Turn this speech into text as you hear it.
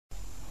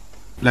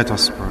Let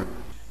us pray.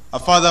 Our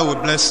Father, we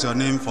bless your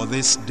name for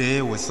this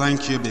day. We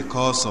thank you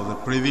because of the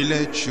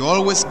privilege you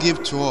always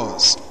give to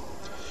us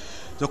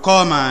to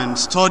come and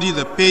study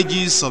the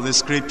pages of the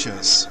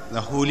scriptures, the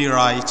holy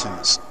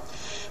writings.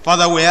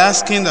 Father, we're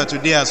asking that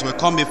today as we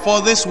come before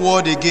this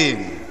word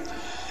again,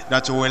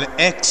 that you will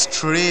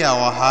x-ray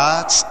our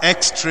hearts,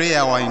 x-ray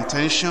our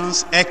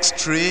intentions,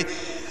 x-ray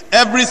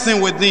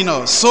everything within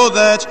us, so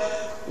that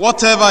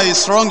whatever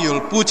is wrong,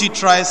 you'll put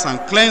it right and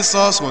cleanse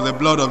us with the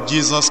blood of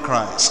Jesus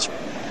Christ.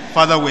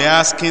 Father, we're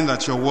asking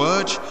that your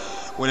word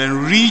will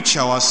enrich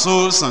our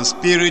souls and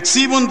spirits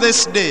even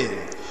this day.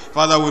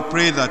 Father, we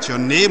pray that your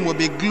name will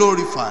be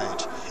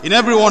glorified in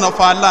every one of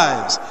our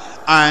lives,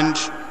 and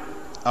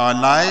our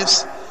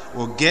lives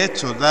will get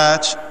to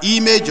that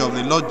image of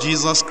the Lord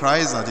Jesus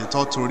Christ that it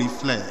ought to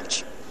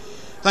reflect.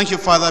 Thank you,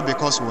 Father,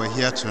 because we're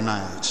here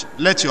tonight.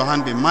 Let your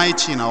hand be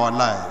mighty in our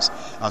lives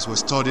as we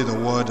study the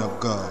word of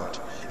God.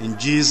 In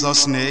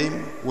Jesus'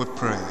 name we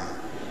pray.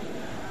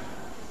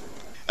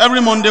 Every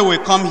Monday we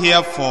come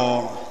here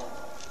for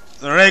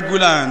the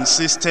regular and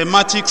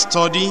systematic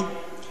study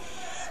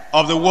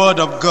of the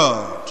Word of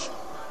God.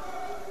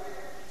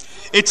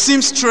 It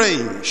seems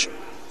strange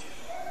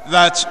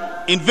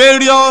that in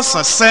various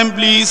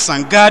assemblies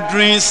and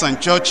gatherings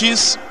and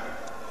churches,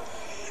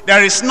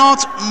 there is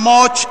not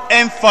much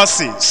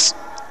emphasis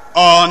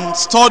on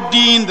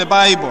studying the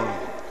Bible,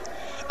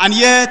 and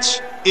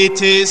yet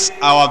it is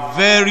our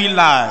very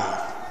life.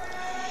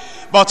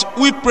 But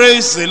we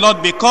praise the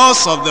Lord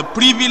because of the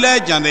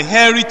privilege and the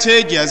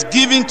heritage he has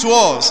given to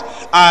us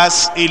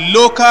as a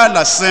local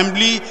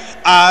assembly,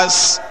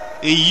 as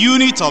a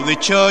unit of the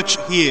church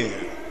here.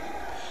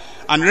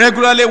 And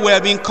regularly we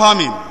have been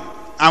coming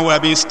and we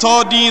have been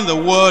studying the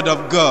Word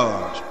of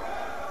God.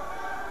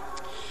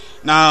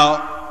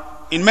 Now,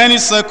 in many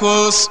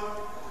circles,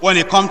 when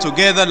they come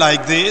together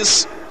like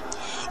this,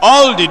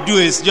 all they do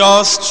is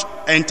just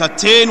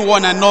entertain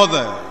one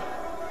another.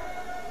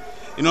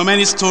 You know,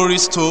 many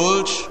stories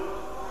told,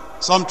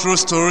 some true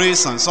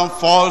stories and some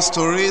false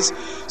stories,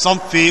 some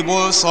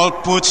fables all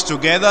put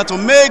together to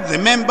make the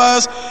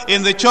members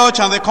in the church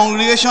and the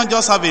congregation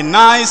just have a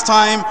nice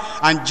time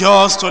and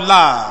just to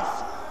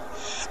laugh.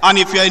 And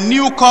if you're a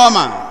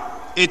newcomer,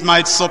 it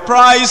might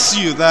surprise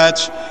you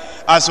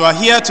that as we're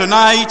here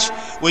tonight,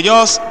 we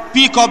just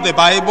pick up the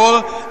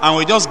Bible and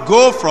we just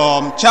go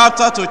from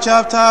chapter to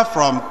chapter,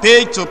 from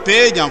page to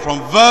page, and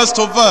from verse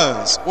to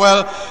verse.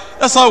 Well,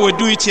 that's how we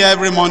do it here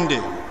every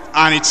Monday.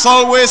 And it's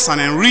always an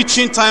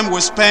enriching time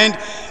we spend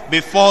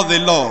before the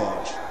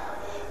Lord.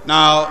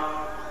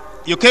 Now,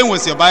 you came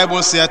with your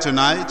Bibles here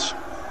tonight.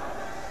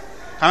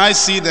 Can I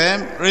see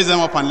them? Raise them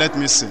up and let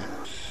me see.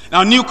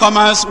 Now,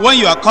 newcomers, when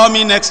you are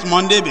coming next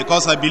Monday,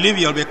 because I believe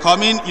you'll be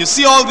coming, you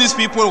see all these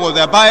people with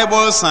their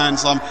Bibles and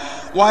some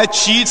white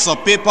sheets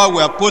of paper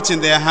were put in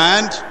their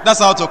hand. That's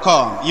how to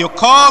come. You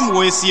come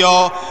with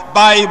your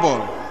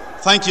Bible.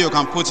 Thank you. You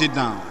can put it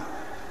down.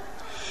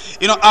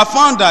 You know, I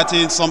found that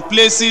in some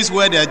places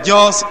where they're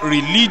just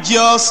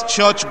religious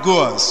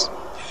churchgoers,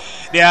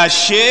 they are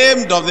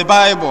ashamed of the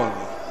Bible.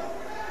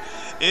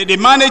 They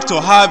manage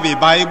to have a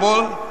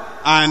Bible,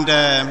 and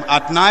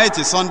at night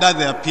it's under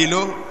their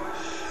pillow.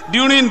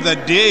 During the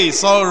day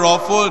it's all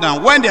ruffled,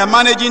 and when they are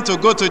managing to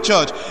go to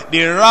church,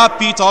 they wrap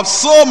it up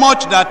so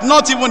much that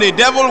not even the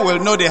devil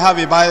will know they have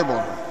a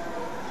Bible.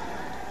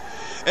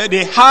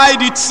 They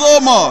hide it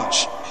so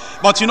much.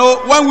 But you know,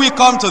 when we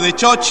come to the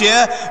church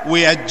here,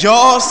 we are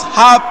just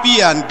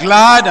happy and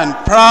glad and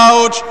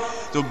proud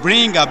to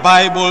bring our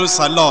Bibles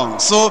along.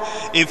 So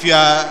if you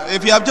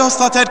have just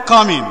started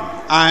coming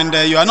and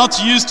you are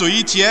not used to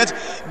it yet,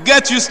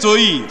 get used to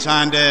it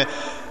and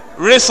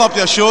raise up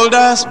your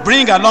shoulders,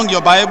 bring along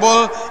your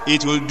Bible.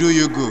 It will do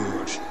you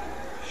good.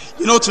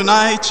 You know,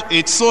 tonight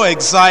it's so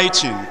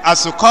exciting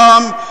as you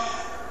come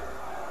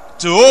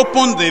to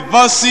open the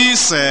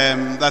verses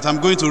that I'm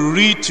going to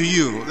read to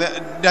you.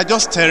 They're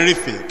just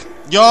terrific,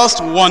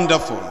 just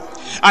wonderful.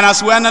 And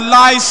as we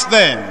analyze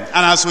them,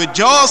 and as we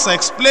just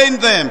explain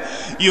them,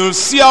 you'll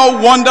see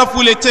how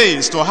wonderful it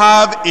is to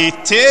have a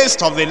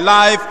taste of the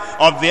life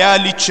of the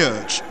early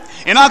church.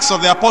 In Acts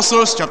of the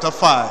Apostles chapter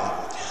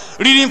 5,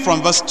 reading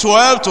from verse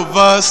 12 to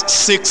verse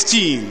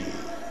 16.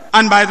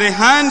 And by the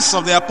hands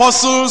of the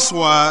apostles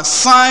were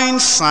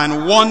signs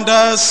and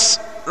wonders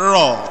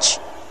wrought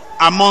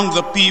among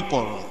the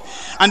people,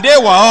 and they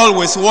were all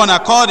with one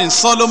accord in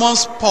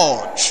Solomon's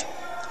porch.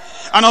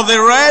 And of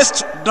the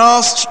rest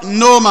durst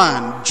no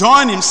man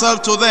join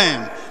himself to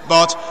them,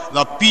 but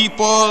the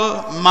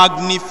people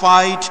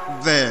magnified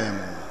them.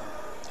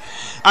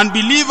 And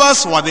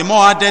believers were the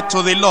more added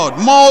to the Lord,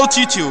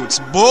 multitudes,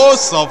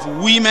 both of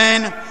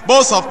men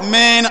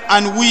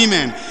and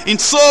women, in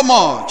so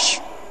much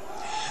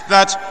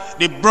that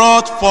they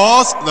brought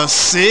forth the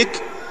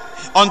sick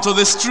unto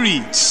the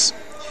streets,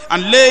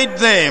 and laid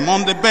them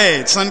on the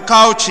beds and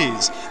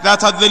couches,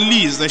 that at the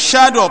least the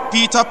shadow of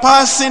Peter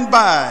passing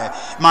by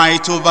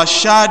might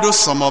overshadow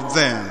some of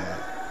them.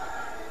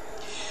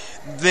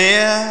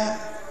 There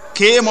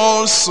came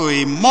also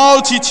a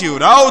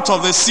multitude out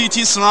of the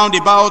cities round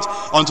about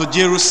unto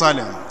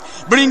Jerusalem,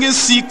 bringing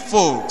sick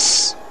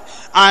folks,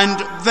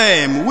 and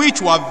them which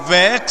were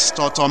vexed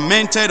or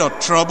tormented or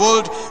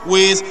troubled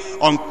with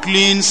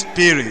unclean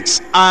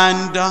spirits,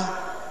 and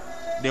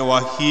they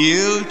were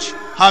healed.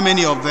 How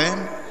many of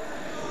them?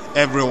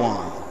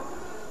 Everyone.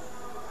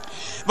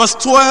 Verse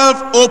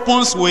 12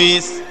 opens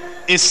with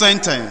a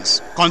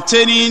sentence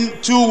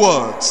containing two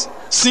words,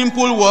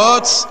 simple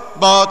words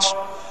but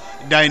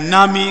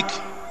dynamic,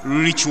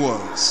 rich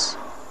words: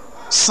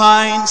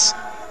 signs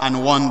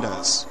and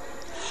wonders.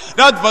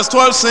 That verse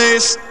 12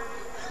 says,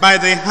 by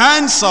the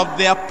hands of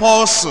the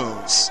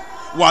apostles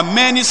were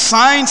many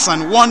signs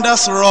and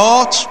wonders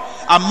wrought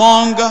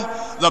among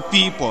the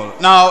people.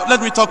 Now,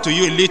 let me talk to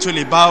you a little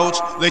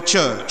about the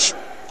church.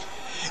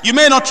 You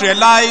may not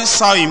realize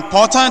how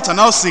important and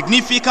how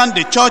significant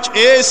the church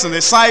is in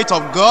the sight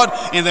of God,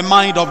 in the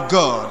mind of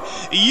God.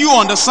 You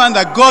understand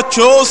that God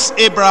chose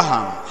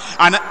Abraham.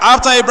 And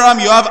after Abraham,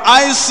 you have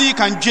Isaac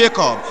and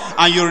Jacob.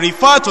 And you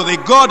refer to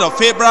the God of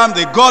Abraham,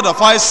 the God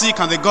of Isaac,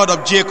 and the God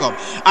of Jacob.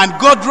 And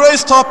God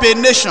raised up a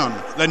nation.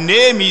 The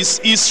name is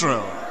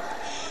Israel.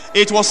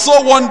 It was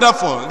so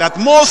wonderful that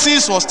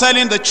Moses was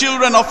telling the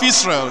children of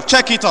Israel,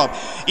 check it up,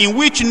 in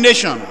which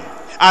nation,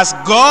 as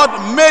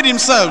God made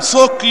himself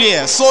so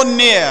clear, so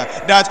near,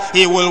 that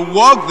he will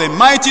work the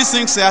mighty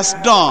things he has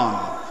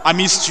done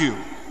amidst you.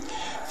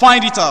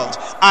 Find it out.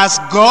 As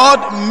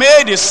God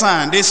made his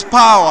hand, his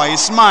power,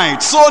 his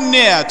might so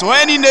near to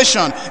any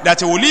nation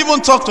that he will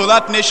even talk to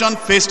that nation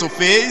face to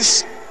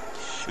face,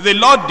 the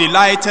Lord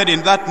delighted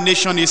in that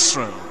nation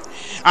Israel.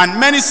 And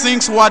many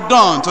things were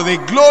done to the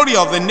glory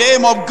of the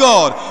name of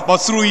God, but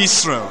through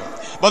Israel.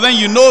 But then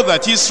you know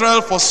that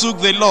Israel forsook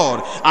the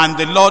Lord, and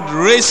the Lord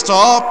raised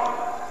up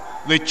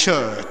the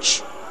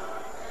church,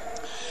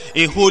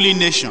 a holy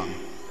nation,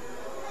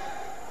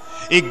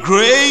 a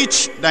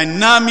great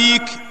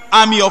dynamic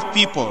army of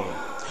people.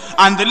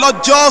 And the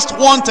Lord just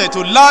wanted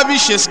to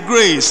lavish his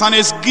grace and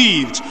his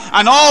gift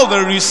and all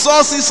the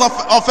resources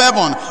of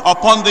heaven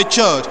upon the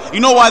church.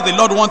 You know why the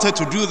Lord wanted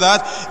to do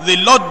that? The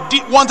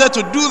Lord wanted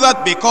to do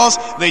that because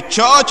the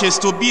church is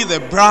to be the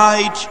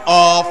bride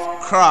of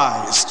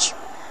Christ.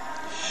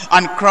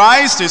 And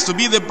Christ is to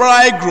be the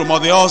bridegroom or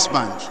the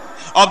husband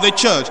of the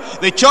church.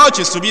 The church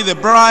is to be the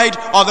bride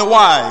or the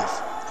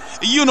wife.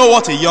 You know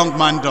what a young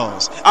man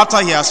does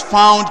after he has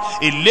found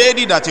a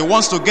lady that he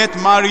wants to get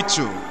married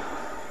to.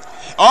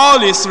 All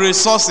his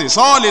resources,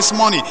 all his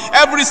money,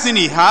 everything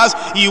he has,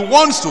 he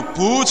wants to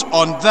put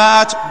on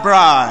that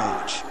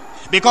bride.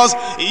 Because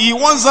he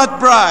wants that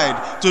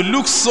bride to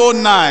look so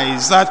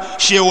nice that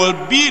she will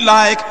be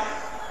like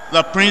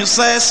the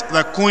princess,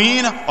 the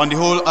queen on the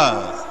whole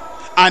earth.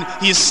 And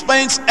he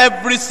spends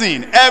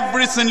everything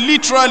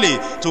literally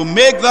to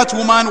make that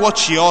woman what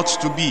she ought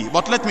to be.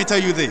 But let me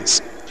tell you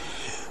this.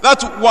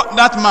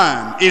 That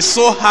man is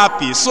so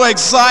happy, so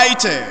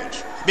excited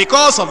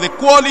because of the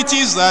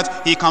qualities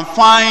that he can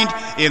find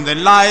in the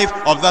life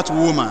of that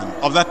woman,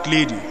 of that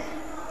lady.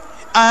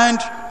 And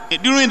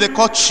during the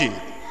courtship,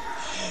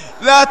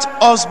 that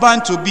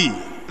husband-to-be,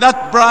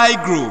 that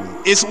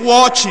bridegroom is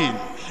watching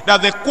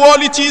that the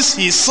qualities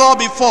he saw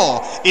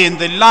before in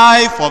the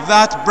life of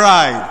that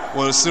bride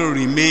will still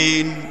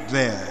remain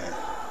there.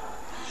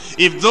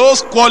 If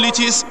those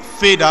qualities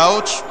fade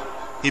out,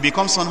 he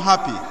becomes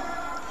unhappy.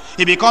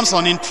 He becomes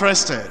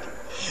uninterested.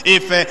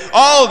 If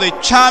all the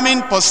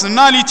charming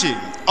personality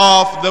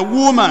of the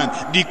woman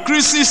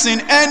decreases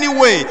in any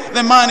way,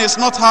 the man is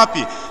not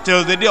happy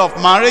till the day of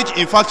marriage.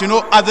 In fact, you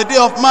know, at the day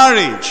of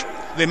marriage,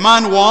 the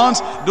man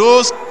wants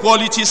those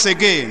qualities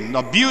again,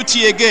 the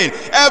beauty again,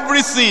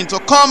 everything to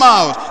come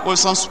out with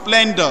some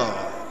splendor.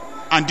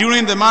 And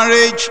during the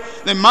marriage,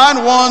 the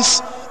man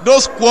wants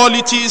those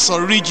qualities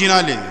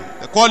originally.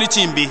 The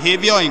quality in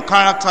behavior, in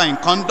character, in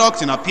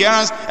conduct, in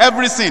appearance,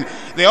 everything.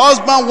 The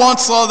husband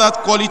wants all that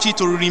quality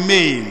to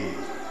remain.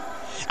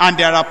 And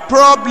there are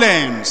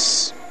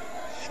problems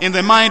in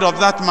the mind of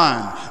that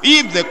man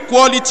if the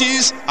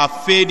qualities are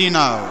fading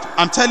out.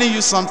 I'm telling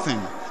you something.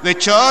 The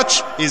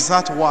church is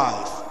that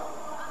wife,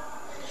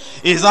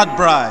 is that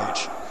bride.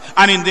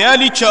 And in the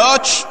early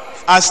church,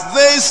 as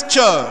this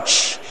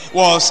church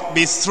was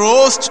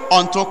betrothed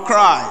unto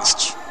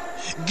Christ,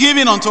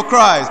 given unto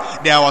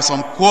Christ, there were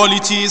some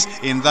qualities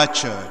in that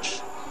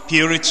church.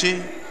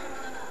 Purity,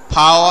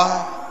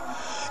 power,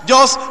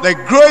 just the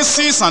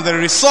graces and the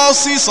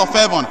resources of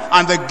heaven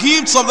and the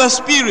gifts of the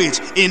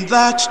Spirit in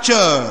that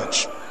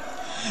church.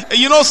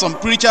 You know, some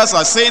preachers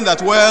are saying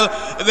that, well,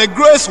 the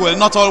grace will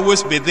not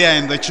always be there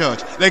in the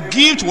church. The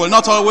gift will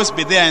not always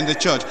be there in the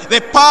church.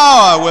 The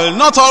power will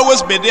not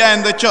always be there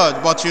in the church.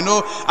 But you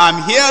know,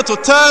 I'm here to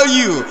tell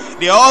you,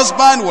 the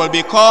husband will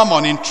become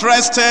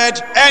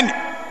uninterested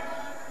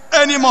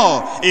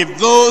anymore if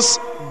those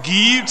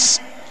gifts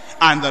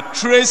and the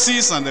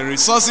traces and the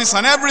resources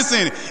and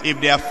everything,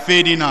 if they are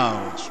fading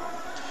out.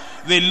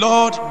 The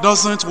Lord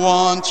doesn't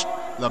want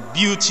the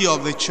beauty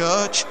of the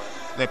church,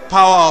 the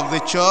power of the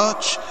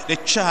church, the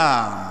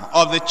charm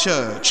of the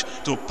church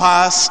to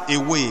pass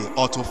away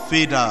or to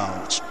fade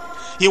out.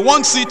 He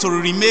wants it to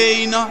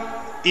remain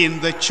in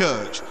the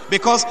church,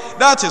 because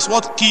that is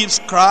what keeps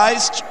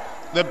Christ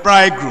the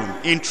bridegroom,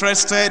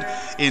 interested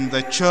in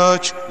the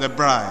church, the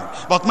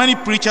bride. But many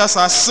preachers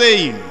are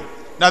saying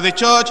that the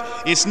church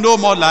is no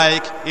more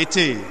like it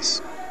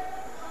is.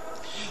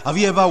 Have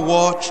you ever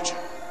watched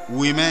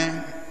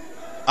women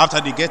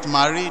after they get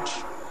married?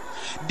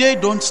 They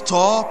don't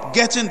stop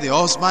getting the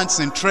husbands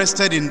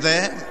interested in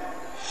them.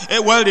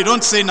 Well, they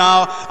don't say,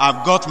 now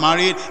I've got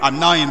married, I'm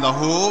now in the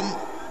home,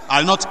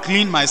 I'll not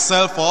clean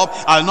myself up,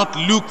 I'll not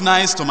look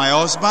nice to my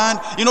husband.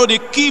 You know, they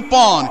keep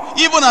on,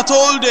 even at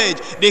old age,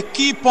 they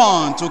keep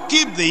on to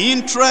keep the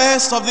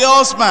interest of the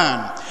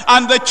husband.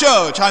 And the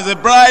church, as the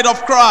bride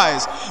of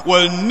Christ,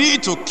 will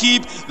need to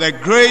keep the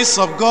grace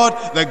of God,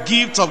 the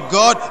gift of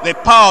God, the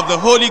power of the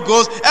Holy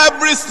Ghost,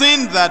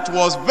 everything that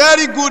was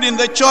very good in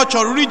the church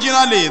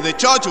originally. The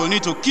church will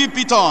need to keep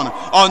it on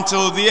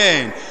until the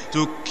end,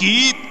 to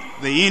keep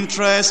the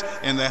interest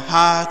in the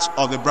heart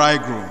of the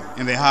bridegroom,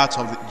 in the heart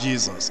of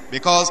Jesus.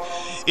 Because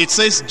it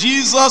says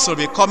Jesus will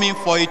be coming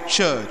for a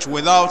church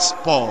without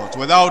spot,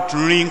 without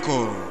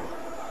wrinkle.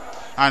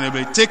 And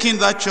he'll be taking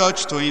that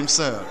church to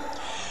himself.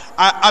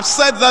 I've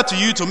said that to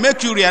you to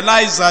make you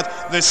realize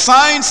that the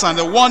signs and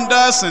the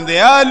wonders in the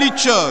early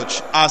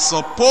church are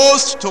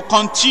supposed to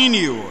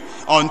continue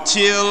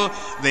until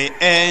the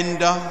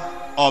end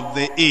of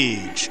the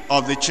age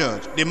of the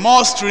church. They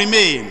must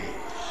remain.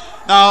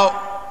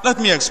 Now, let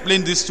me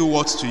explain these two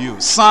words to you.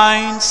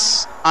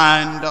 Signs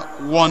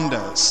and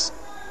wonders.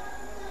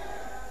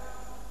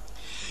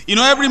 You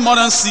know, every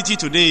modern city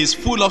today is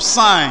full of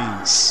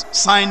signs,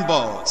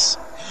 signboards.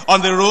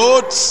 On the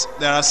roads,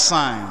 there are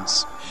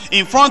signs.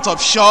 In front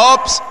of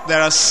shops,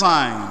 there are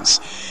signs.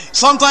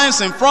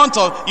 Sometimes in front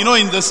of,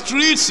 in the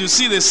streets, you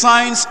see the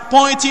signs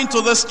pointing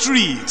to the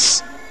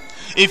streets.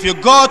 If you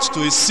got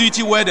to a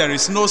city where there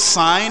is no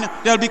sign,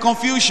 there'll be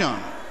confusion.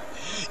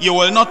 You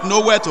will not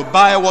know where to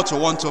buy what you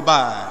want to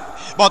buy.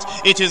 But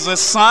it is a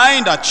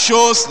sign that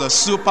shows the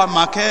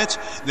supermarket,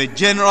 the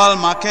general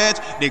market,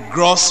 the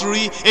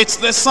grocery. It's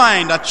the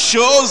sign that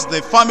shows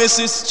the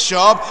pharmacist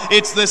shop.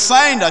 It's the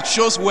sign that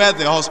shows where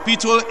the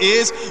hospital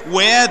is,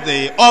 where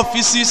the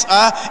offices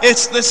are.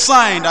 It's the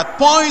sign that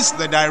points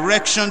the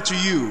direction to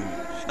you.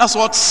 That's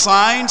what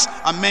signs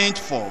are meant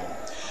for.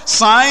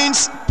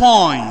 Signs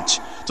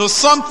point to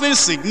something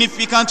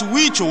significant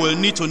which you will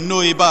need to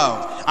know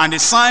about. And the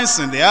signs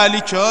in the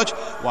early church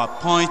were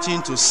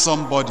pointing to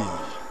somebody.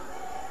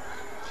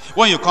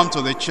 When you come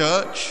to the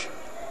church,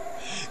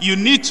 you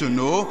need to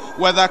know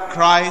whether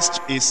Christ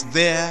is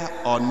there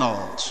or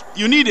not.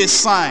 You need a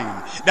sign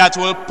that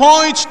will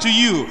point to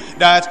you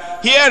that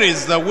here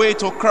is the way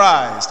to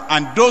Christ.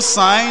 And those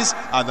signs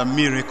are the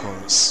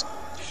miracles.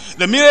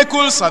 The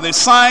miracles are the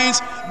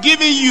signs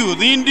giving you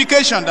the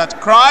indication that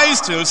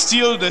Christ is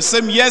still the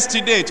same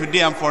yesterday,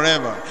 today, and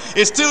forever.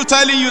 It's still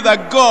telling you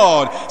that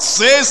God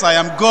says, I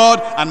am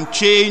God and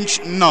change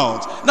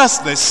not. That's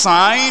the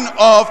sign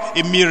of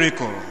a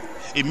miracle.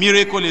 A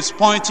miracle is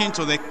pointing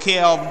to the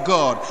care of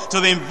God, to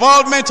the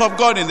involvement of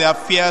God in the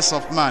affairs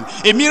of man.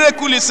 A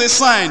miracle is a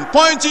sign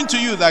pointing to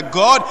you that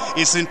God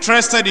is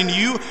interested in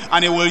you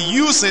and he will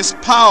use his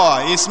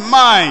power, his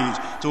mind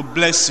to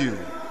bless you.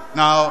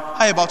 Now,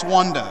 how about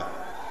wonder?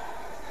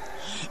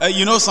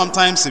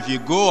 Sometimes if you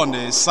go on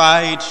the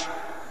side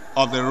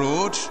of the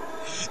road,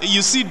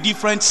 you see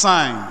different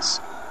signs.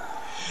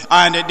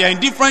 And they're in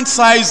different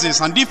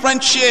sizes and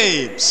different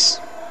shapes.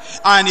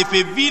 And if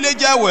a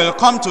villager will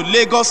come to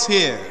Lagos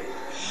here,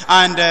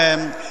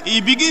 and he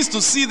begins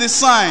to see the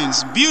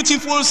signs,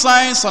 beautiful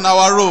signs on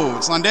our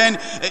roads, and then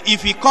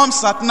if he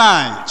comes at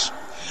night,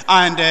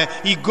 and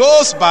he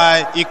goes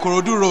by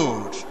Ikorodu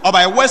Road, or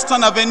by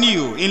Western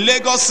Avenue in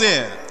Lagos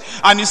here,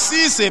 and he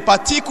sees a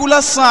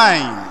particular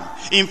sign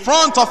in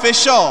front of a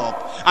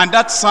shop, and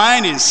that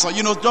sign is,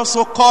 just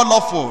so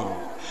colorful.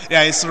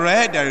 There is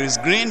red, there is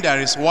green,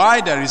 there is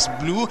white, there is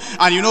blue.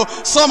 And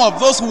some of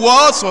those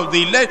words with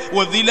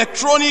the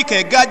electronic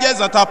gadgets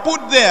that are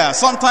put there,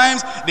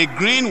 sometimes the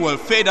green will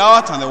fade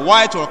out and the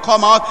white will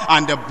come out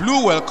and the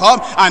blue will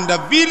come. And the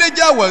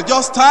villager will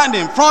just stand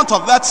in front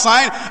of that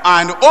sign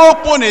and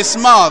open his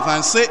mouth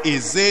and say,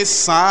 is this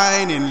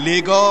sign in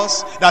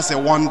Lagos? That's a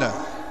wonder.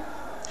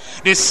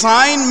 The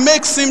sign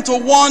makes him to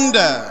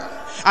wonder.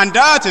 And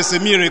that is a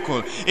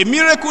miracle. A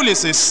miracle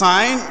is a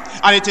sign,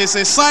 and it is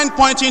a sign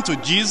pointing to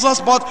Jesus,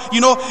 but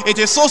it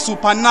is so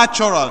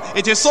supernatural,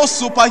 it is so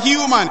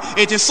superhuman,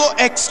 it is so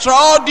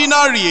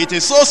extraordinary, it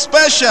is so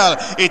special,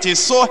 it is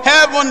so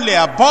heavenly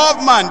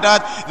above man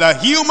that the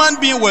human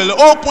being will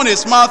open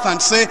his mouth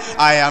and say,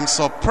 I am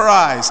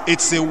surprised.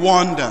 It's a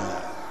wonder.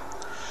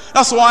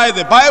 That's why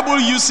the Bible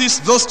uses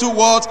those two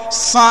words,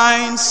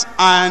 signs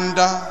and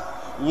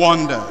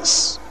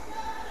wonders.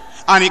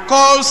 And he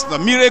calls the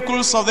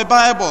miracles of the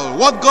Bible,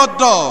 what God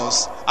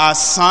does, are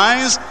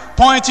signs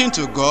pointing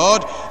to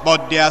God,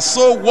 but they are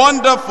so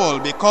wonderful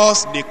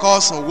because they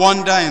cause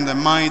wonder in the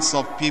minds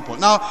of people.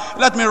 Now,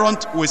 let me run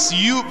with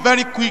you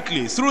very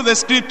quickly through the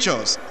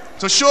scriptures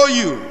to show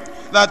you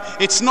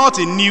that it's not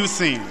a new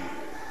thing.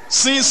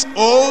 Since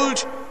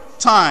old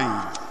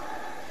time,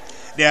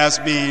 there has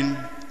been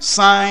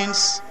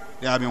signs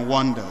There have been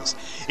wonders.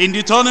 In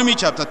Deuteronomy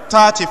chapter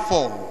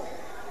 34,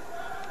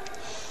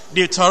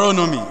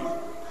 Deuteronomy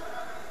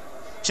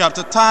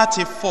chapter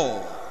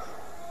 34,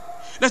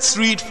 let's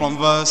read from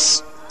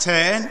verse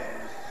 10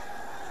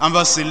 and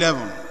verse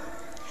 11.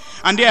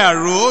 And there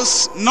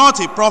arose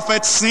not a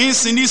prophet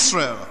since in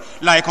Israel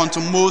like unto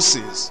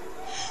Moses,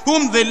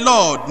 whom the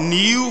Lord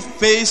knew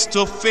face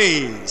to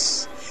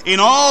face,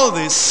 in all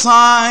the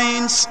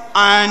signs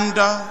and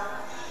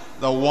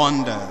the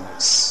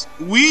wonders,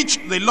 which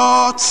the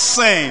Lord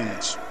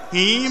sent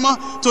him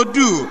to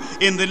do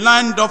in the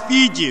land of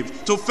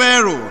Egypt, to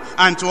Pharaoh,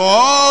 and to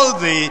all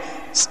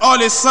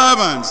his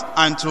servants,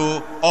 and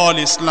to all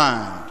his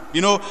land.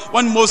 You know,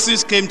 when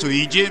Moses came to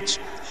Egypt,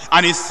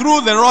 and he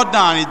threw the rod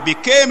down, it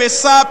became a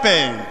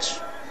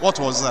serpent. What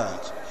was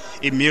that?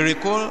 A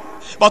miracle.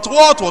 But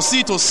what was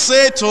he to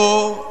say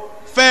to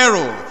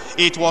Pharaoh?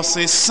 It was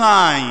a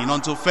sign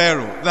unto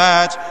Pharaoh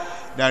that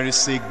there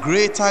is a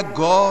greater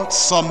God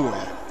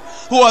somewhere,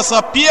 who has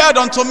appeared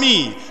unto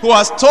me, who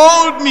has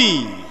told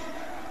me,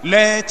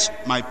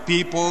 let my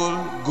people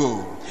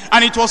go.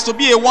 And it was to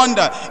be a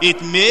wonder.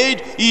 It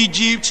made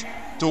Egypt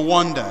to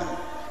wonder.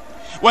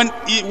 When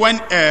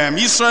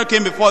Israel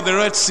came before the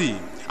Red Sea,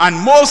 and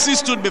Moses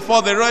stood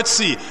before the Red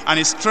Sea, and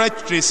he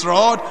stretched his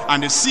rod,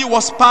 and the sea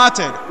was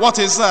parted. What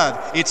is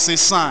that? It's a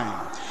sign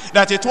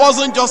that it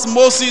wasn't just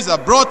Moses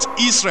that brought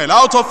Israel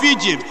out of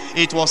Egypt.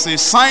 It was a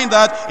sign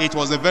that it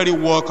was the very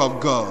work of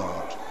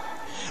God.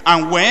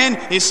 And when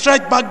he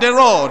stretched back the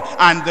rod,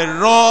 and the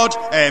rod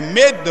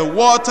made the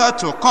water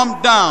to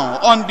come down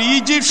on the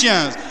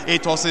Egyptians,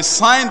 it was a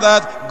sign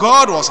that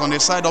God was on the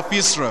side of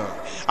Israel.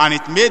 And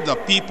it made the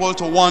people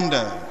to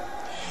wonder.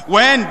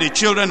 When the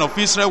children of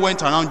Israel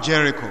went around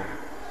Jericho,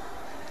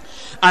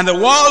 and the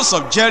walls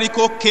of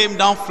Jericho came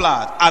down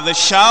flat at the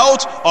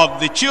shout of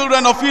the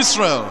children of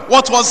Israel.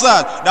 What was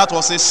that? That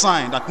was a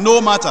sign that no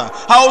matter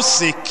how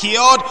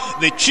secured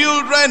the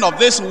children of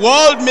this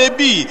world may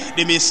be,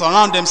 they may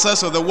surround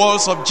themselves with the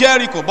walls of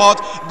Jericho, but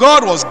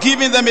God was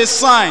giving them a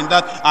sign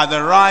that at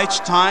the right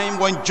time,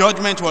 when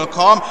judgment will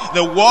come,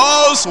 the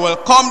walls will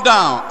come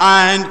down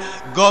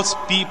and God's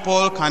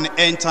people can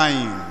enter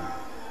in.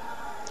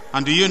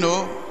 And do you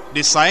know,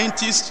 the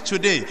scientist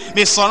today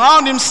may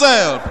surround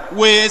himself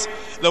with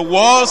the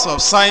walls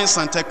of science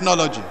and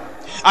technology.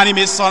 And he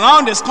may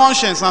surround his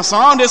conscience and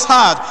surround his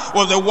heart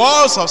with the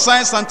walls of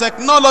science and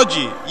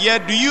technology.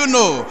 Yet do you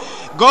know,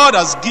 God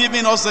has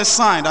given us a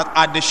sign that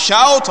at the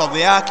shout of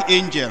the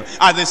archangel,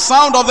 at the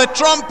sound of the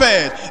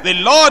trumpet, the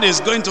Lord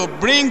is going to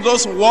bring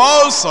those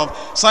walls of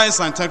science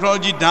and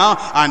technology down,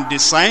 and the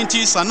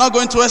scientists are not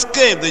going to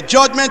escape the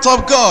judgment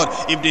of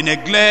God if they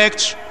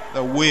neglect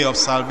the way of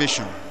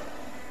salvation.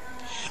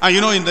 And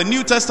you know, in the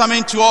New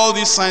Testament too, all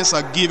these signs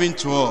are given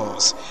to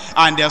us.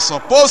 And they're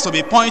supposed to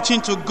be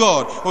pointing to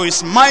God, who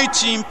is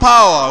mighty in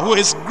power, who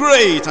is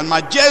great and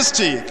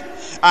majestic.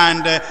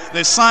 And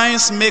the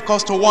signs make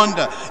us to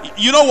wonder.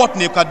 You know what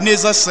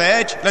Nebuchadnezzar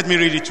said? Let me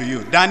read it to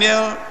you.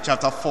 Daniel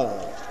chapter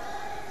 4.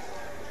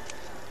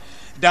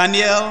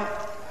 Daniel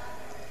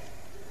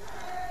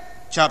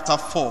chapter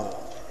 4.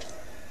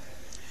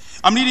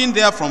 I'm reading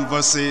there from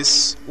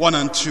verses 1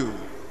 and 2.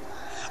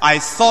 I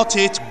thought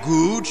it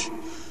good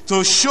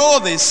to show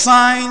the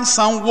signs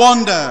and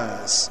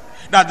wonders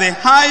that the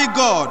high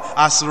God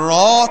has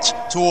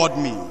wrought toward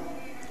me.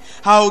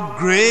 How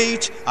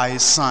great are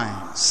his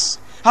signs,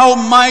 how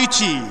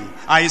mighty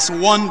are his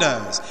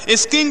wonders.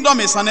 His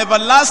kingdom is an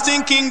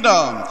everlasting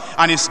kingdom,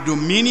 and his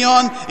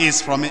dominion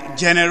is from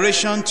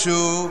generation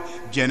to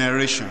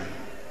generation.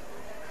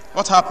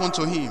 What happened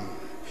to him?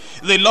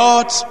 The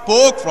Lord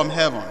spoke from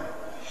heaven,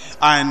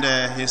 and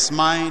his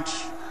mind.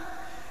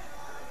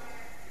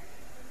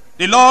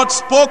 The Lord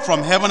spoke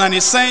from heaven, and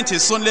he sent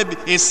his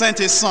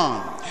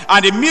son.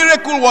 And a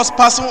miracle was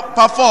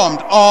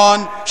performed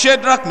on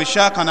Shadrach,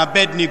 Meshach, and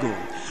Abednego.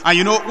 And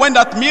you know, when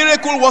that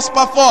miracle was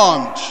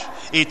performed,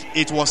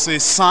 it was a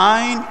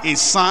sign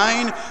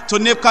to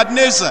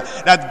Nebuchadnezzar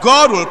that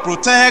God will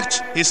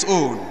protect his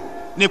own.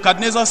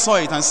 Nebuchadnezzar saw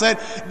it and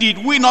said,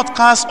 did we not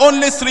cast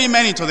only 3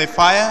 men into the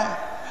fire?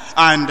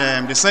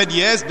 And they said,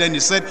 yes. Then he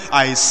said,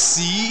 I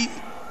see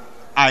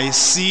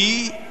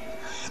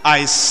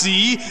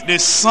the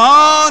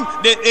Son,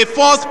 a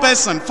fourth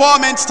person, 4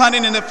 men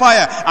standing in the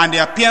fire, and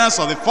the appearance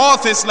of the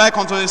fourth is like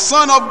unto the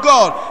Son of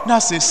God.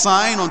 That's a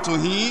sign unto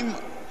him,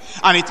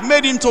 and it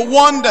made him to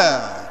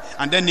wonder.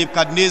 And then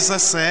Nebuchadnezzar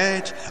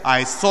said,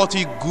 I thought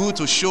it good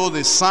to show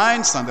the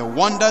signs and the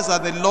wonders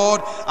that the Lord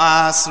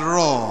has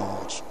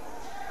wrought.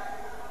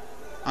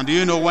 And do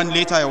you know, when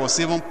later I was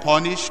even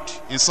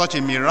punished in such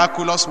a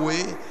miraculous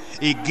way,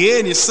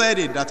 again he said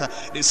it, that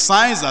the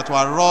signs that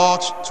were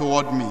wrought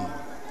toward me.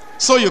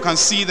 So you can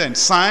see then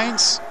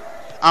signs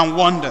and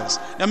wonders,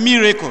 the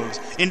miracles.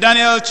 In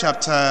Daniel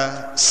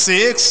chapter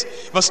 6,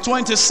 verse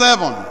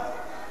 27,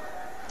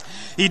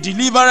 he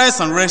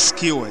delivereth and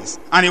rescueth,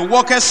 and he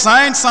worketh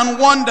signs and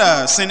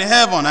wonders in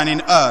heaven and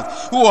in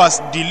earth, who has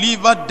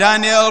delivered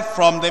Daniel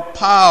from the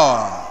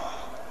power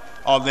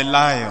of the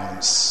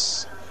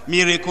lions.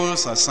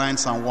 Miracles are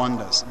signs and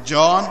wonders.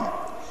 John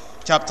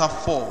chapter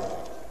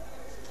 4.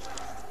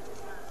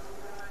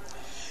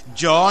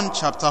 John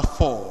chapter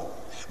 4,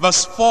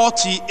 verse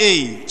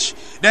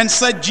 48. Then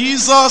said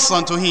Jesus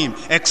unto him,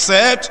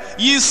 except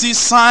ye see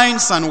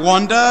signs and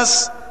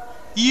wonders,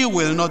 ye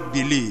will not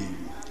believe.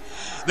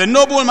 The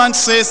nobleman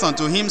says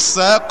unto him,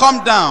 Sir,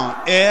 come down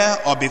ere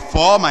or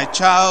before my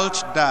child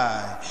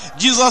die.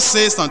 Jesus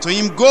says unto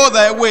him, Go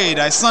thy way,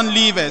 thy son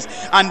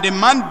liveth. And the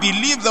man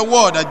believed the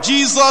word that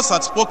Jesus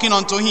had spoken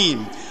unto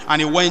him,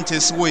 and he went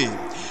his way.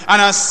 And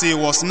as he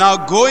was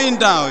now going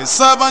down, his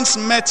servants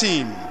met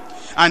him,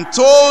 and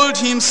told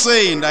him,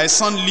 saying, Thy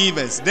son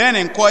liveth. Then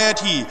inquired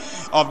he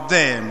of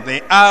them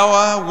the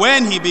hour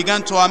when he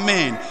began to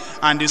amend.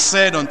 And they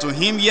said unto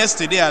him,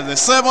 Yesterday at the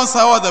 7th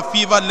hour the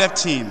fever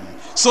left him.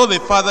 So the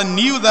father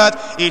knew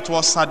that it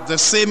was at the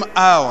same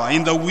hour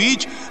in the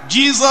which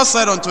Jesus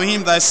said unto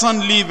him, Thy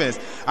son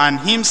liveth. And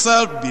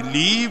himself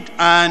believed,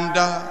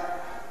 and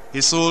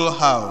his whole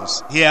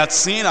house. He had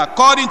seen,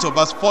 according to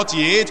verse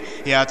 48,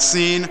 he had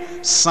seen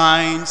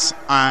signs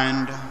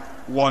and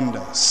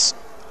wonders.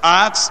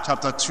 Acts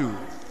chapter 2,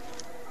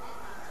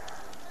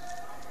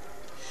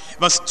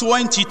 verse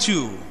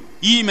 22.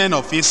 Ye men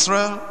of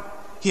Israel,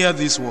 hear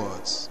these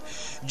words.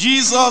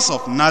 Jesus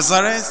of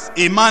Nazareth,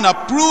 a man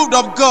approved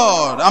of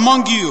God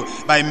among you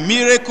by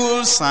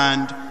miracles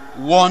and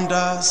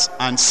wonders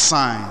and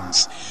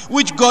signs,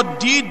 which God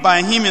did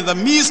by him in the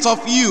midst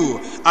of you,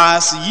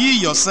 as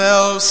ye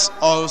yourselves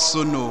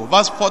also know.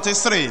 Verse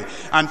 43.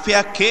 And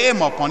fear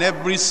came upon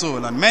every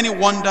soul, and many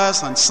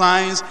wonders and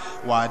signs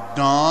were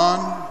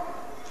done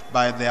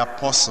by the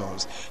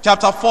apostles.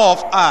 Chapter 4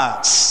 of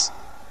Acts,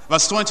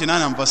 verse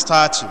 29 and verse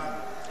 30.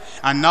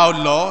 And now,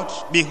 Lord,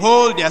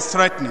 behold their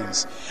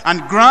threatenings,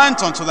 and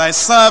grant unto thy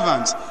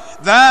servants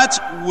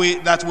that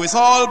with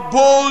all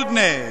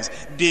boldness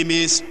they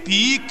may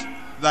speak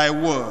thy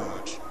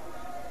word,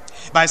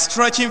 by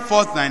stretching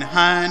forth thine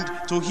hand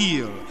to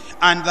heal,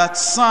 and that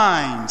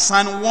signs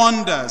and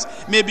wonders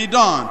may be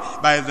done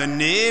by the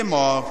name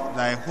of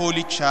thy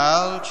holy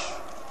child,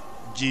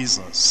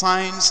 Jesus.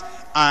 Signs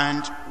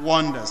and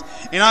wonders.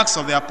 In Acts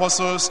of the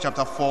Apostles,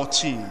 chapter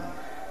 14.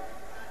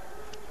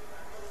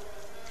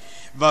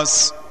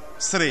 Verse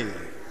 3.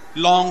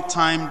 Long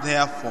time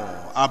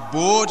therefore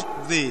abode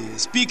they,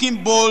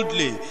 speaking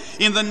boldly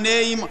in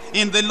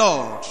the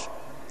Lord,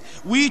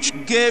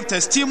 which gave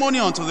testimony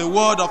unto the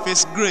word of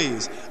his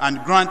grace,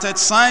 and granted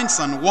signs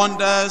and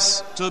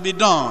wonders to be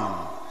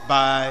done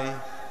by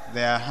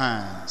their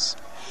hands.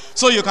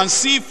 So you can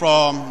see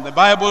from the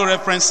Bible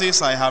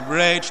references I have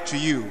read to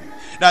you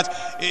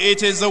that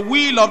it is the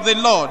will of the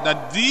Lord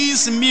that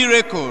these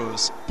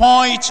miracles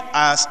point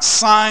as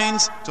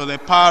signs to the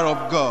power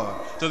of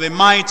God, to the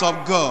might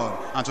of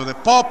God, and to the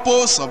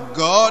purpose of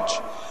God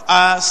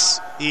as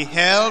he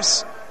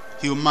helps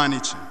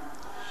humanity.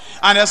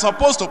 And they're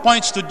supposed to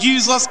point to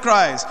Jesus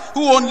Christ,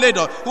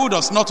 who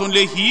does not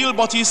only heal,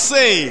 but he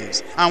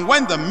saves. And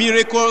when the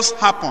miracles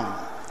happen,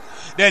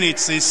 then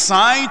it's a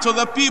sign to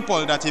the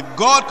people that if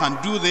God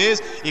can do this,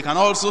 he can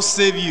also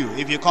save you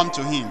if you come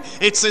to him.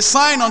 It's a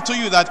sign unto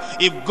you that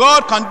if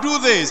God can do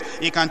this,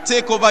 he can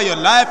take over your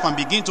life and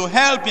begin to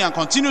help you and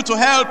continue to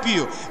help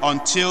you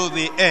until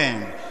the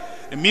end.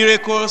 The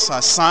miracles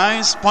are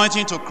signs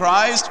pointing to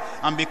Christ,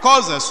 and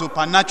because they're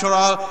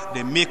supernatural,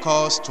 they make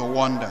us to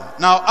wonder.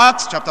 Now,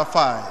 Acts chapter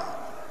 5.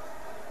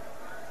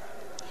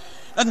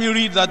 Let me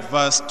read that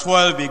verse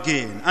 12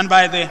 again. And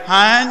by the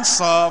hands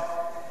of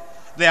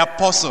the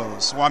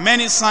apostles were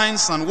many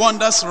signs and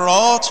wonders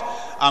wrought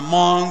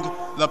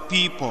among the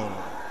people.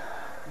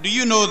 Do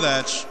you know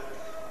that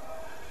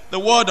the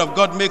word of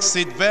God makes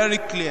it very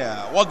clear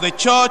what the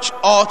church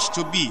ought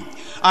to be?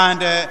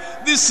 And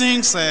these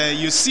things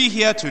you see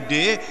here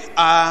today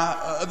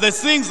are the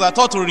things that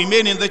ought to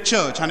remain in the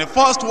church. And the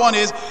first one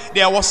is,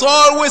 there was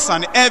always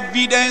an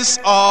evidence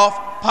of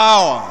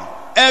power.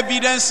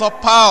 Evidence of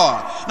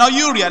power. Now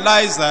you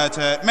realize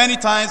that many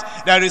times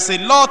there is a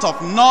lot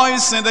of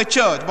noise in the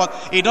church,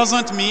 but it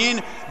doesn't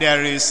mean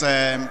there is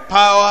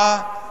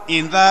power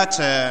in that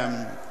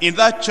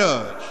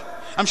church.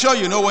 I'm sure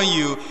you know when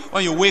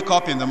you wake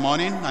up in the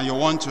morning and you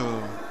want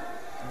to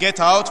get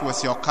out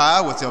with your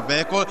car, with your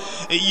vehicle,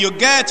 you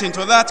get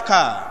into that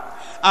car,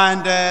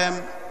 and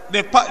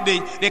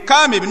the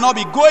car may not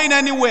be going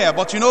anywhere,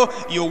 but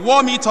you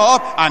warm it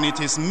up and it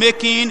is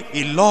making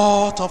a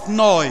lot of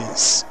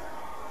noise.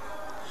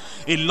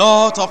 A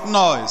lot of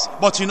noise.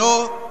 But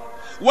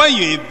when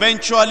you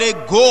eventually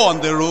go on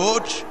the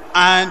road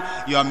and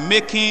you are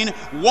making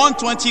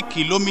 120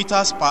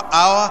 kilometers per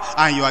hour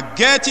and you are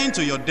getting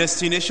to your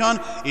destination,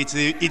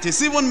 it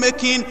is even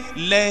making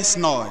less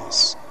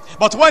noise.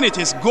 But when it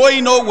is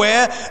going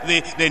nowhere,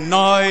 the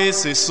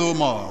noise is so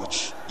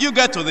much. You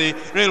get to the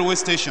railway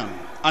station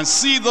and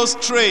see those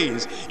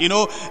trains,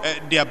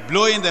 they are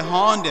blowing the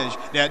horn,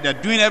 they're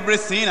doing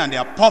everything, and they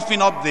are puffing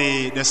up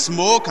the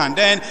smoke, and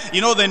then,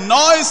 the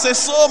noise is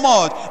so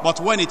much. But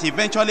when it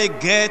eventually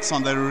gets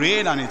on the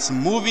rail and it's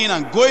moving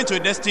and going to a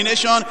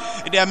destination,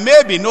 there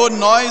may be no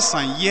noise,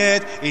 and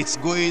yet it's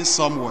going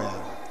somewhere.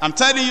 I'm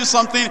telling you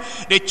something,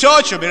 the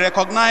church should be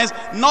recognized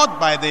not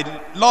by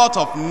the lot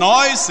of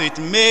noise it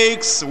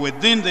makes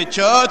within the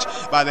church,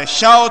 by the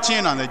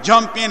shouting and the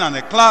jumping and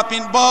the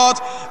clapping, but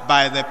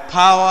by the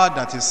power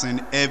that is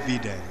in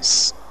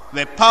evidence.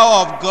 The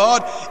power of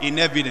God in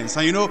evidence.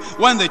 And you know,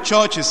 when the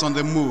church is on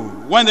the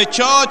move, when the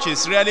church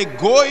is really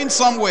going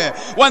somewhere,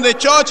 when the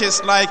church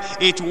is like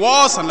it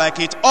was and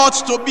like it ought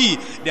to be,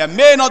 there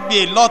may not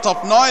be a lot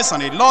of noise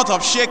and a lot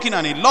of shaking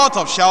and a lot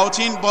of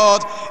shouting,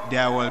 but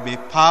there will be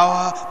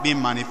power being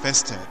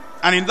manifested.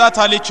 And in that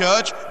early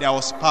church, there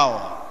was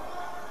power.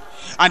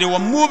 And they were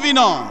moving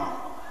on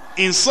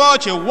in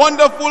such a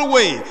wonderful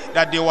way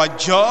that they were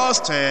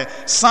just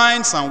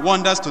signs and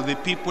wonders to the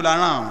people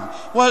around.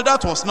 Well,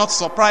 that was not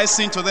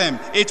surprising to them.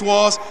 It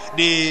was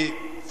the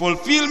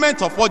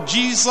fulfillment of what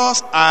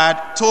Jesus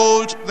had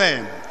told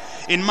them.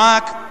 In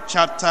Mark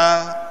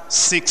chapter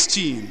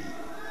 16,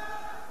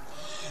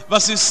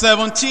 verses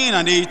 17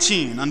 and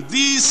 18, and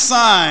these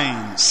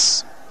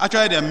signs,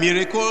 actually they are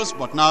miracles,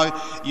 but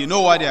now you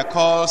know why they are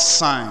called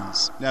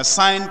signs. They are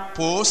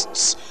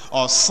signposts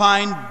or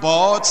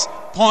signboards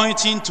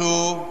pointing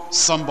to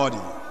somebody,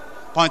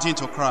 pointing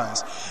to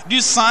Christ.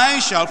 These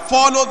signs shall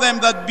follow them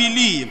that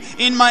believe.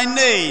 In my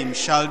name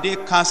shall they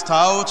cast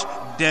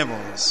out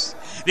devils.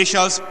 They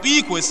shall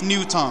speak with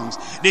new tongues.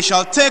 They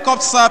shall take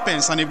up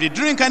serpents, and if they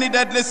drink any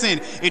deadly thing,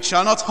 it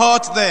shall not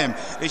hurt them.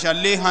 They shall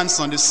lay hands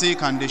on the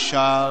sick, and they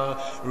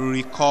shall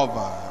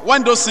recover.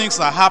 When those things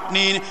are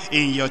happening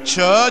in your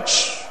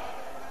church,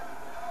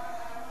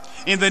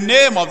 in the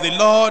name of the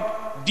Lord,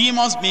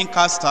 demons being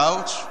cast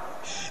out,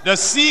 the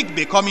sick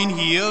becoming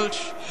healed,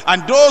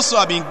 and those who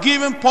have been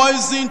given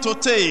poison to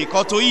take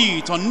or to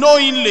eat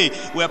unknowingly,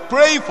 we're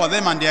praying for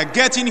them and they are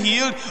getting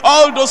healed.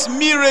 All those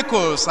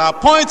miracles are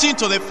pointing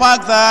to the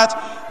fact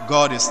that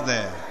God is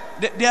there.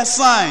 They are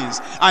signs,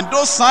 and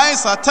those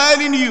signs are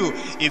telling you,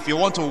 if you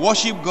want to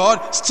worship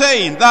God,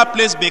 stay in that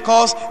place,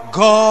 because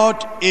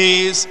God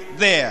is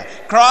there.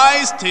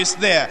 Christ is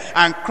there,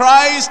 and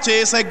Christ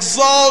is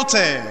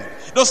exalted.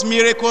 Those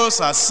miracles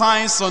are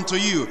signs unto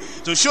you,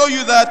 to show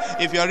you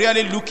that if you're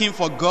really looking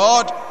for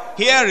God,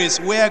 here is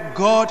where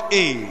God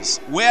is,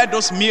 where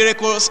those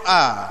miracles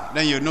are.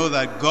 Then you know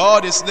that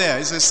God is there.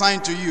 It's a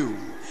sign to you.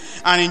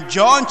 And in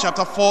John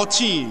chapter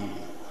 14,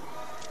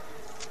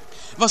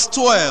 verse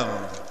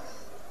 12,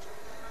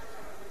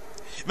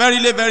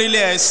 verily, verily,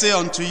 I say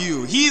unto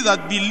you, he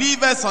that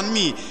believeth on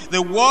me,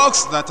 the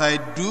works that I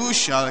do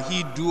shall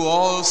he do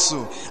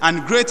also,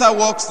 and greater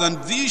works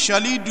than these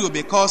shall he do,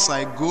 because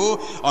I go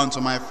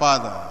unto my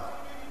Father.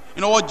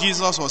 You know what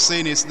Jesus was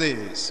saying is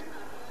this: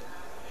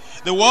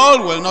 the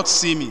world will not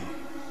see me,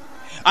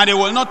 and they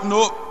will not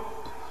know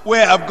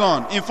where I've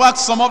gone. In fact,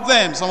 some of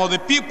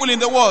the people in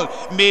the world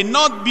may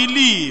not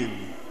believe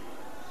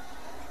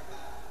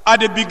at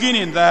the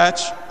beginning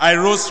that I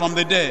rose from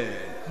the dead.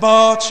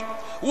 But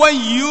when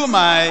you,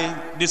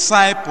 my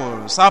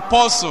disciples,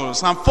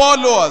 apostles, and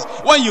followers,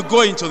 when you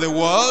go into the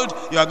world,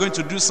 you are going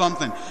to do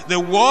something. The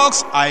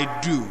works I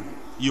do,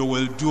 you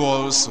will do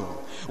also.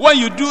 When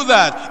you do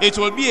that, it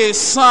will be a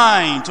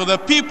sign to the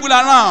people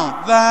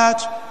around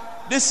that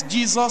this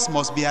Jesus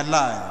must be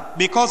alive,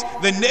 because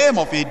the name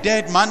of a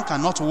dead man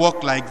cannot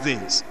work like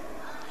this.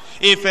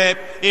 If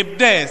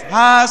death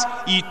has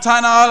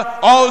eternal,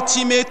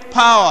 ultimate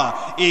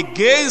power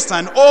against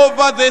and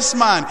over this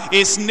man,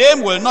 his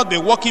name will not be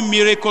working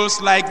miracles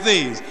like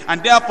this.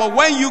 And therefore,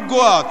 when you go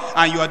out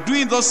and you are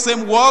doing those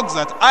same works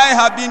that I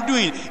have been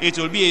doing, it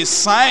will be a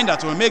sign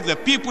that will make the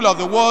people of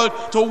the world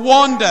to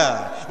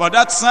wonder. But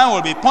that sign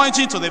will be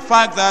pointing to the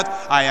fact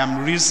that I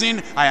am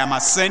risen, I am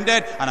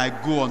ascended, and I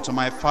go unto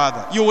my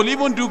Father. You will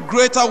even do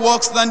greater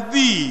works than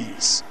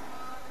these.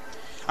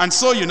 And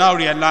so you now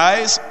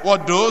realize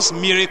what those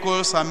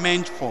miracles are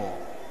meant for.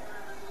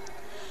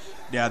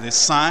 They are the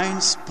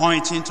signs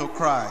pointing to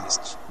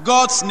Christ.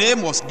 God's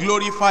name was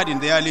glorified in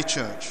the early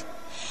church,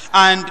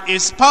 and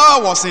his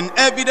power was in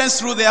evidence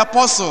through the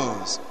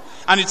apostles.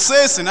 And it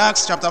says in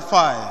Acts chapter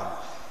 5,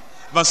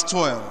 verse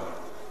 12,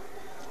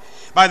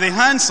 by the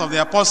hands of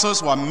the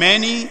apostles were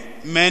many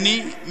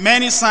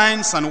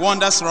signs and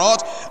wonders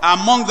wrought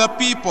among the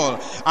people,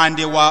 and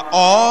they were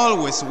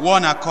all with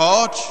one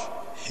accord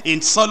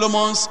in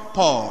Solomon's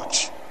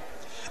porch.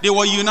 They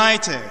were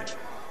united.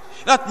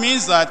 That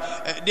means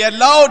that they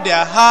allowed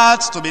their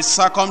hearts to be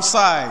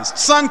circumcised,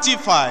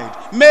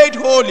 sanctified, made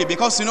holy.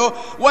 Because you know,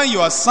 when you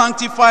are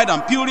sanctified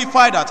and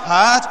purified at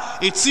heart,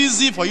 it's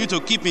easy for you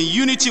to keep in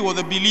unity with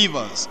the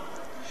believers.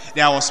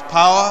 There was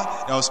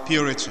power, there was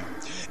purity.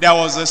 There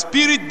was a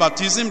spirit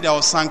baptism, there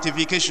was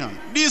sanctification.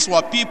 These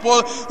were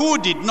people who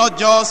did not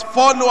just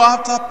follow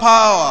after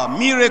power,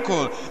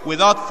 miracle,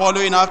 without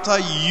following after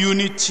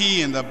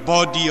unity in the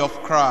body of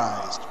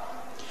Christ.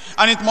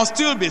 And it must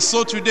still be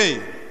so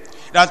today,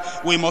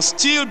 that we must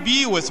still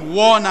be with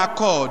one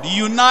accord,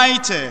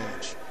 united.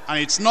 And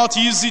it's not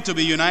easy to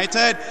be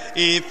united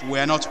if we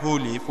are not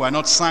holy, if we are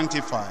not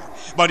sanctified.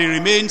 But they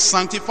remained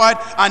sanctified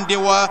and they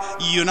were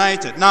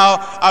united.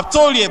 Now, I've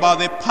told you about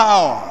the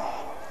power.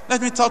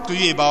 Let me talk to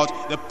you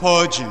about the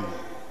purging.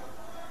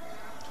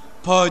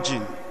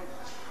 Purging.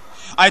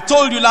 I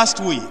told you last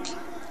week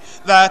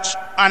that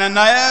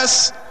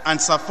Ananias and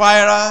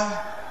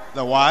Sapphira,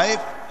 the wife,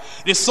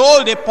 they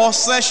sold a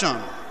possession.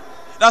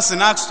 That's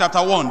in Acts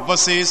chapter 1,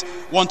 verses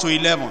 1 to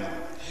 11.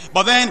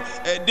 But then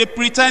they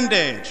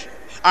pretended,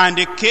 and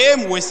they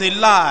came with a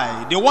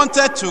lie. They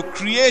wanted to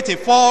create a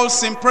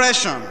false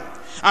impression.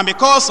 And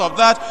because of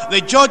that,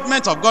 the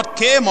judgment of God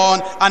came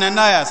on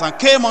Ananias and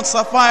came on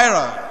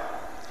Sapphira.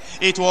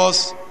 It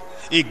was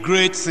a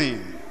great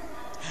sin.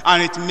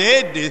 And it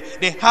made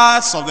the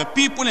hearts of the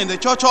people in the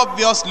church,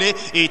 obviously,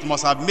 it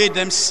must have made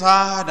them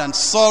sad and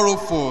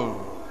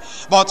sorrowful.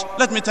 But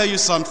let me tell you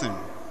something.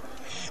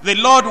 The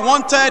Lord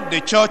wanted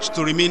the church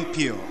to remain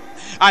pure.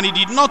 And he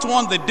did not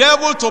want the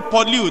devil to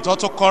pollute or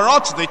to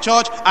corrupt the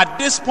church at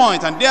this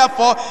point. And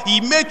therefore, he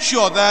made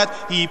sure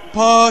that he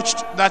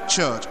purged that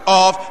church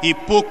of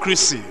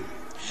hypocrisy.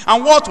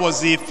 And what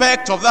was the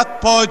effect of that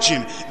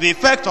purging? The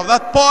effect of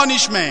that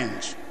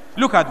punishment?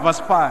 Look at verse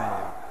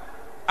 5.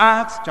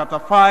 Acts chapter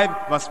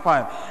 5, verse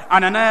 5.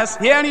 Ananias,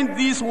 hearing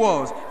these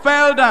words,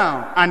 fell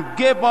down and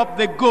gave up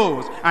the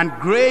ghost, and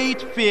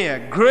great fear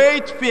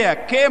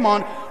came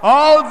on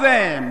all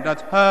them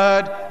that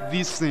heard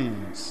these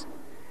things.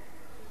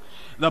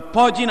 The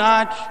purging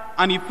had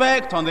an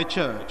effect on the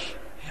church,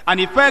 an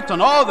effect on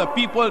all the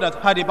people that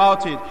heard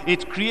about it.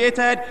 It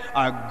created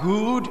a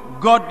good,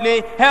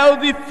 godly,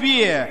 healthy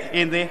fear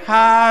in the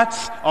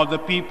hearts of the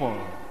people.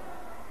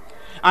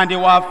 And they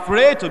were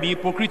afraid to be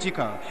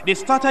hypocritical. They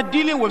started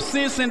dealing with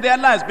sins in their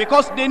lives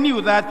because they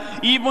knew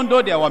that even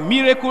though there were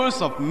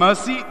miracles of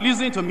mercy,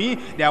 listen to me,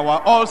 there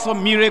were also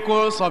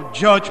miracles of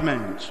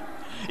judgment.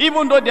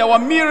 Even though there were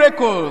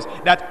miracles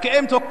that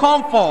came to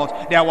comfort,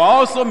 there were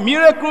also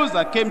miracles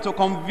that came to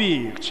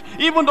convict.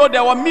 Even though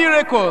there were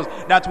miracles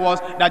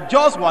that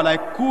just were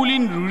like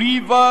cooling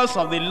rivers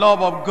of the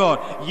love of God,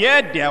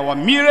 yet there were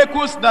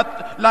miracles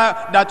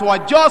that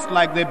were just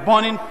like the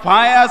burning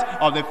fires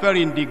of the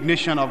very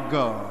indignation of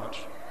God.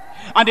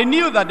 And they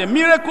knew that the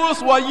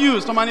miracles were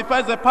used to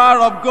manifest the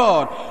power of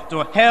God,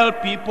 to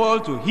help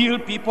people, to heal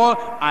people,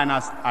 and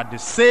at the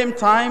same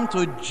time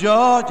to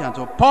judge and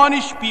to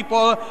punish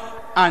people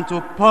and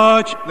to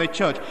purge the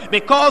church.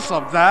 Because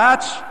of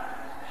that,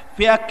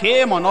 fear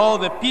came on all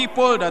the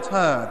people that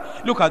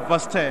heard. Look at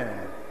verse 10.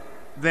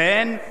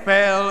 Then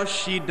fell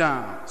she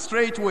down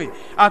straightway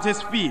at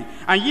his feet,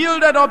 and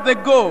yielded up the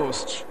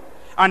ghost.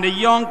 And the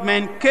young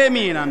men came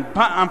in and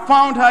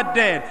found her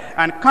dead,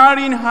 and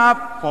carrying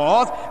her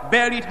forth,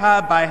 buried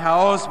her by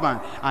her husband.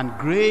 And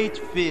great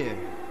fear,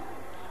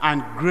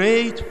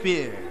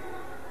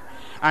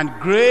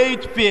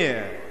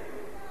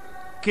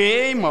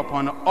 came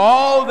upon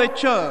all the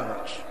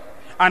church,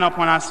 and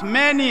upon as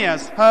many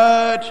as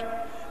heard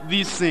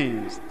these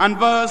things. And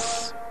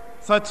verse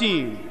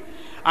 13,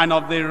 and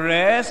of the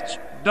rest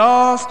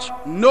durst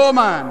no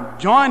man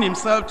join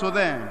himself to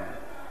them.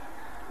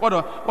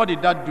 What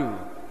did that do?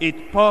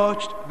 It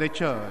purged the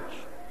church.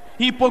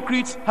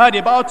 Hypocrites heard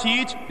about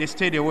it, they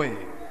stayed away.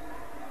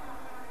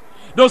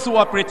 Those who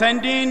were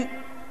pretending,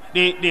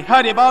 they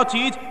heard about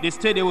it, they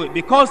stayed away,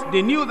 because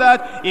they knew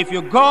that if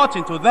you got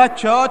into that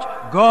church,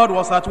 God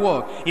was at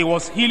work. He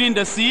was healing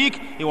the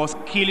sick, he was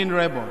killing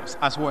rebels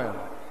as well.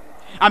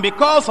 And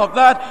because of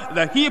that,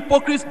 the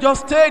hypocrites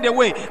just stayed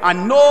away,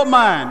 and no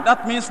man,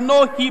 that means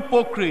no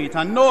hypocrite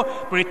and no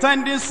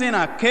pretending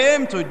sinner,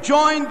 came to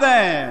join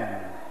them.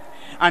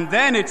 And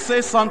then it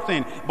says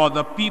something, but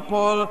the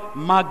people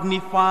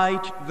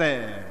magnified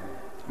them.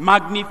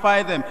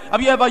 Magnify them.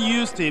 Have you ever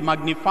used a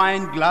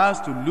magnifying glass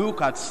to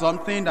look at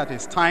something that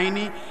is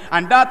tiny?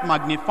 And that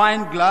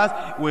magnifying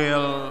glass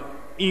will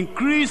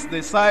increase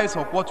the size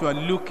of what you are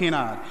looking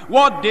at.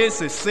 What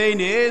this is saying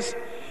is,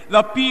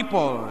 the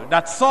people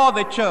that saw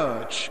the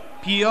church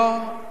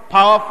pure,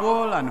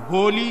 powerful, and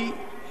holy,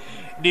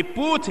 they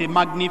put a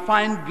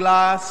magnifying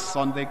glass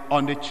on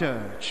the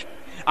church.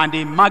 And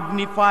they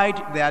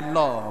magnified their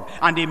love,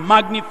 and they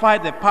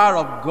magnified the power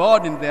of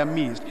God in their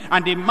midst,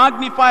 and they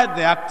magnified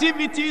the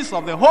activities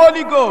of the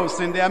Holy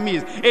Ghost in their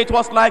midst. It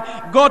was like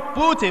God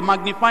put a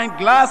magnifying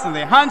glass in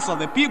the hands of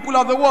the people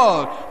of the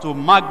world to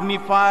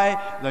magnify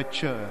the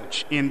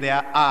church in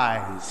their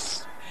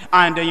eyes.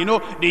 And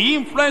the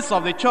influence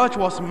of the church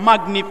was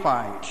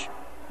magnified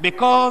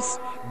because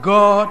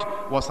God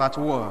was at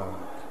work.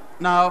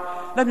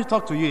 Now, let me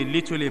talk to you a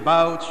little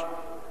about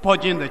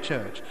purging the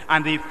church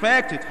and the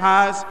effect it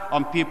has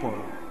on people.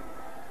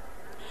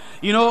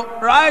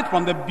 Right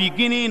from the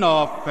beginning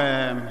of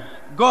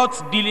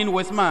God's dealing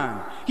with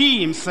man, he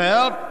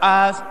himself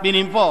has been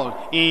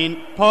involved in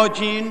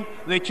purging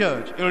the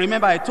church. You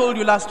remember I told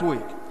you last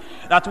week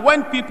that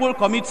when people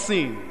commit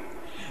sin,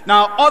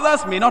 now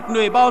others may not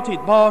know about it,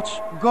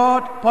 but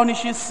God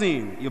punishes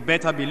sin. You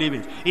better believe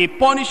it. He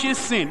punishes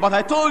sin. But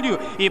I told you,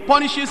 he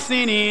punishes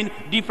sin in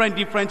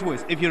different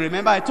ways. If you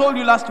remember, I told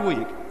you last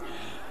week,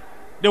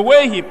 the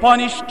way he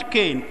punished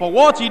Cain for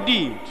what he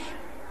did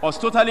was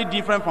totally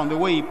different from the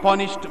way he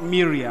punished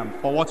Miriam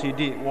for what he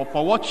did, or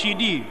for what she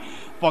did.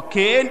 For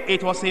Cain,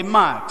 it was a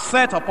mark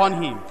set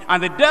upon him.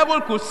 And the devil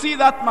could see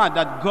that mark,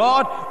 that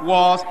God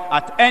was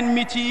at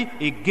enmity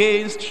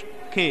against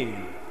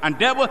Cain. And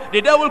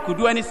the devil could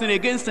do anything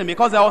against him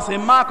because there was a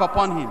mark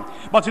upon him.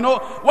 But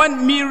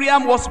when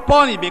Miriam was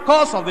punished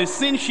because of the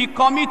sin she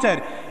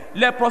committed,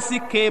 leprosy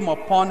came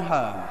upon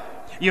her.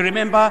 You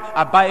remember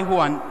Abihu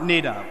and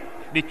Nadab,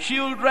 the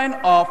children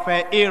of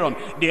Aaron.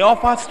 They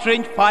offered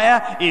strange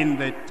fire in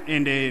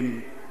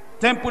the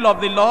temple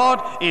of the Lord,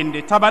 in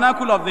the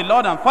tabernacle of the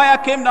Lord, and fire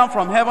came down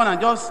from heaven and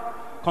just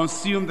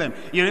consumed them.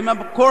 You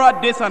remember Korah,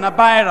 Dathan, and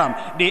Abiram.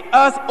 The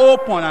earth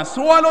opened and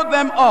swallowed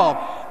them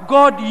up.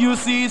 God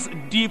uses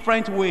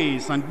different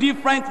ways and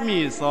different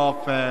means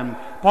of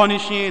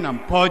punishing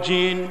and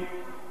purging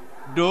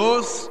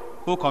those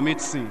who commit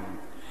sin.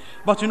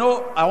 But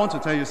I want to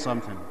tell you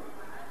something.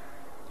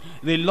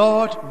 The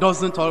Lord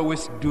doesn't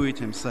always do it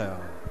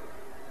himself.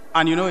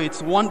 And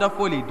it's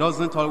wonderful he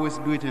doesn't always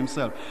do it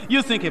himself.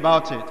 You think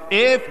about it.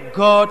 If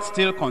God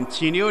still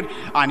continued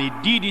and he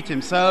did it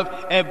himself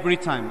every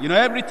time.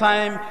 Every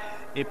time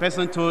a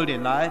person told a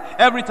lie,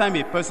 every time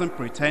a person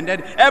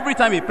pretended, every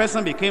time a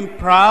person became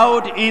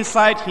proud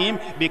inside him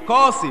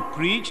because he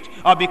preached,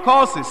 or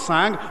because he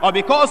sang, or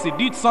because he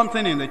did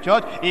something in the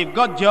church, if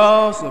God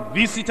just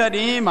visited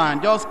him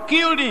and just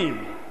killed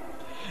him,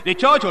 the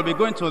church will be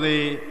going to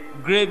the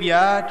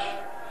graveyard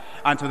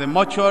and to the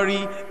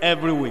mortuary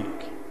every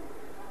week.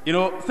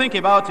 Think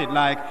about it,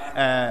 like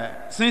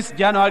since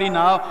January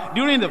now,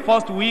 during the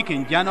first week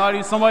in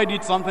January, somebody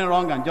did something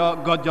wrong and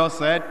God just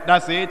said,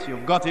 that's it,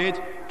 you've got it,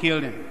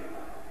 killed him.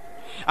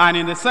 And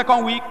in the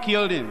second week,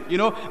 killed him.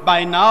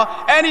 By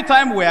now,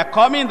 anytime we are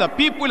coming, the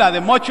people at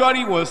the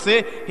mortuary will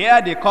say,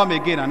 here they come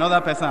again, another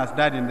person has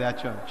died in their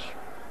church.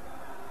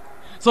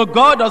 So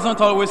God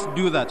doesn't always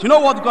do that. You know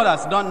what God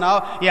has done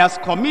now? He has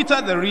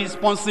committed the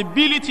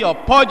responsibility of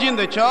purging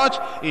the church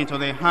into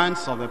the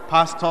hands of the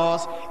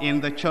pastors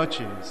in the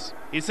churches.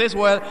 He says,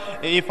 well,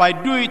 if I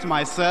do it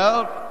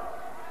myself,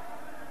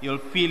 you'll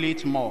feel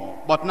it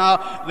more. But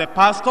now, the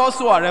pastors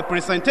who are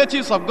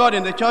representatives of God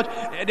in the church,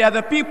 they are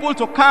the people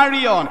to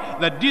carry on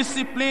the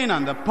discipline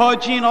and the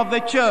purging of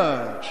the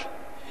church.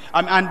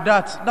 And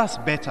that's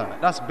better.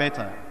 That's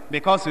better.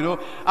 Because,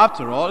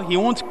 after all, he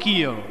won't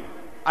kill.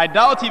 I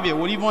doubt if he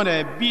will even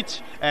beat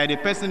the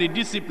person in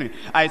discipline.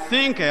 I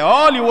think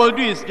all he will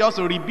do is just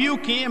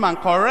rebuke him and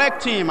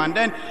correct him. And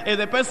then if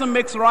the person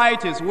makes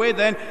right his way,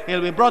 then he'll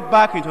be brought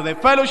back into the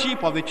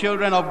fellowship of the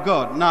children of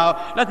God.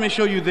 Now, let me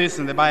show you this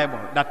in the Bible.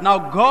 That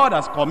now God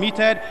has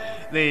committed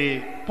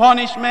the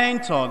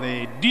punishment or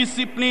the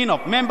discipline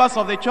of members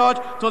of the church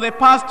to the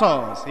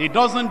pastors. He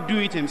doesn't do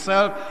it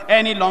himself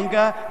any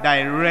longer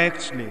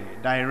directly.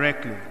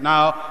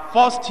 Now,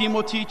 1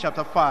 Timothy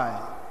chapter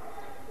 5.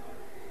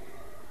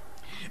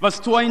 Verse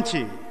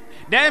 20,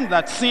 them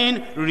that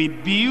sin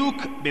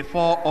rebuke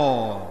before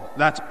all,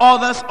 that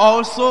others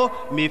also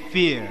may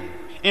fear.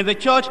 In the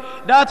church,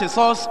 that is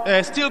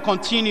also, still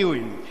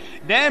continuing.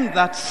 Them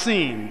that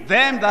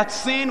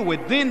sin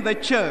within the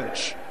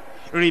church,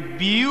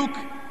 rebuke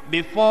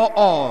before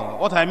all.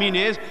 What I mean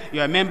is,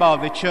 you're a member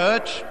of the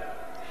church,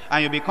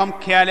 and you become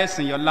careless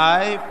in your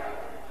life,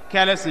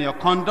 careless in your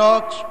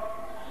conduct,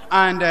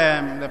 and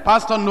the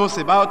pastor knows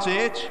about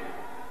it.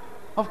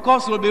 Of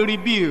course, you'll be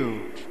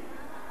rebuked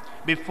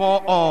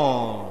before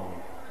all,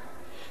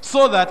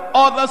 so that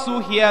others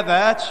who hear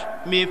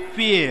that may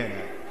fear.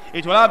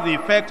 It will have the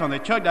effect on the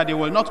church that they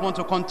will not want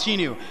to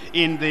continue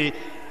in the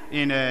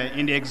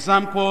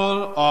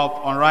example of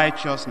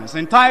unrighteousness.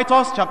 In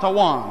Titus chapter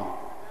 1,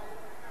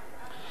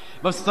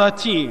 verse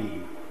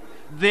 13,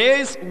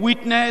 this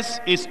witness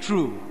is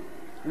true.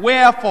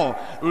 Wherefore,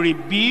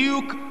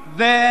 rebuke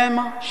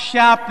them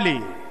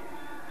sharply,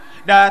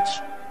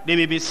 that they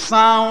may be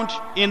sound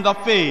in the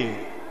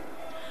faith.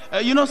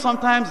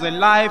 Sometimes the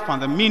life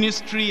and the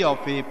ministry of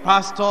a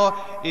pastor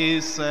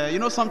is,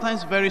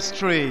 sometimes very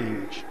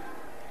strange.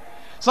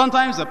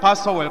 Sometimes the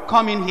pastor will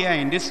come in here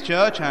in this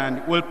church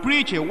and will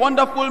preach a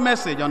wonderful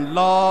message on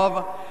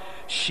love,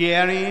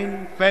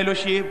 sharing,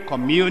 fellowship,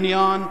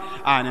 communion,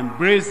 and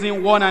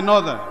embracing one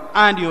another.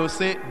 And you'll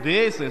say,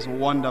 this is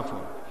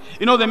wonderful.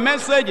 The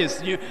message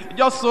is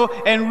just so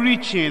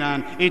enriching,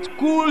 and it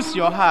cools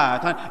your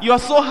heart, and you are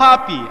so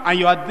happy, and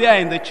you are there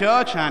in the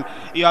church, and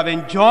you have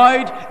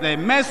enjoyed the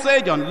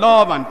message on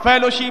love and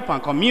fellowship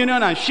and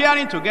communion and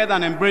sharing together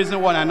and embracing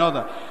one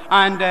another.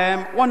 And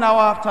 1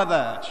 hour after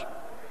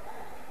that,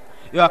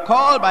 you are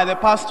called by the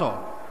pastor,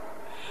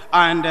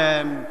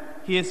 and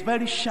he is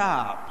very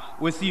sharp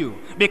with you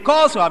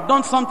because you have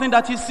done something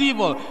that is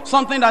evil,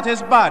 something that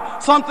is bad,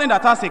 something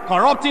that has a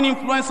corrupting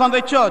influence on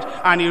the church,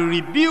 and he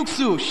rebukes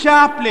you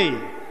sharply.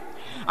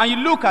 And you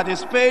look at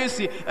his face,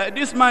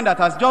 this man that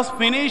has just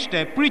finished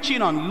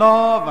preaching on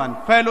love and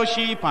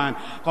fellowship and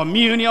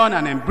communion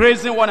and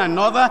embracing one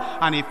another,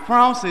 and he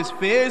frowns his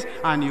face,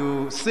 and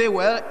you say,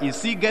 well,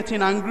 is he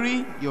getting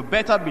angry? You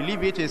better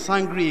believe it is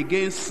angry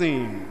against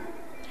sin.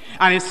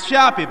 And he's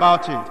sharp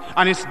about it,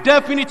 and he's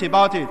definite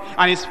about it,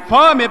 and he's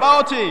firm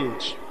about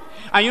it.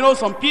 And you know,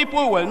 some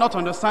people will not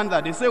understand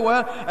that. They say,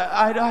 well,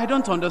 I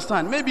don't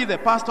understand. Maybe the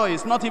pastor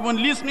is not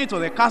even listening to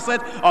the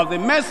cassette of the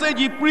message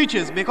he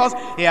preaches because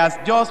he has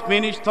just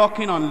finished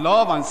talking on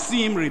love and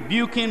see him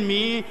rebuking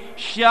me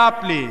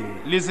sharply.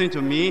 Listen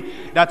to me.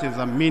 That is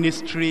a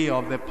ministry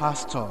of the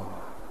pastor.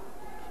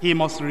 He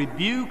must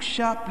rebuke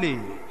sharply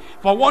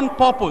for one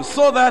purpose,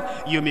 so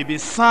that you may be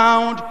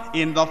sound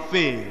in the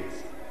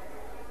faith.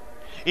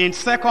 In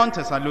 2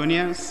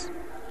 Thessalonians,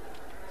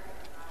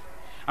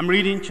 I'm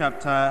reading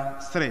chapter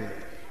 3,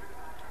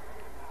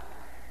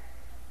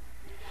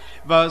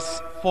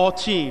 verse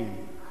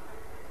 14.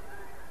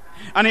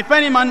 And if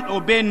any man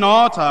obey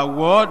not our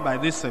word by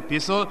this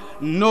epistle,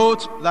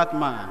 note that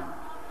man,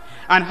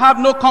 and have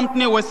no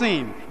company with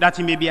him, that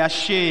he may be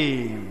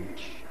ashamed.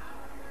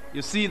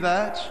 You see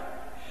that?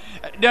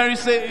 There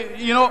is a,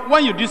 you know,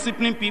 when you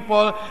discipline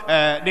people,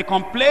 the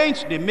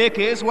complaint they make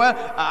is, well,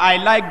 I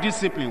like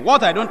discipline.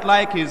 What I don't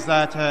like is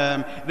that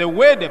the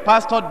way the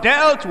pastor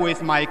dealt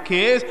with my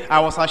case,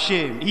 I was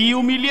ashamed. He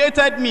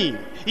humiliated me.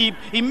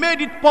 He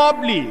made it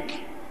public.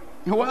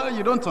 Well,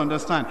 you don't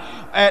understand.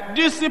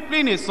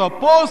 Discipline is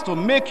supposed to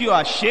make you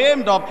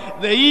ashamed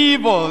of the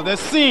evil, the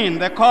sin,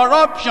 the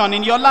corruption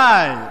in your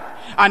life.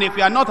 And if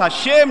you are not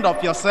ashamed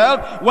of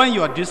yourself when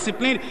you are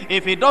disciplined,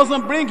 if it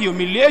doesn't bring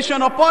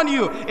humiliation upon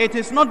you, it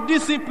is not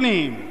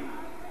discipline.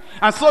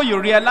 And so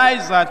you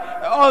realize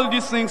that all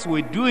these things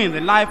we do in the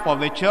life of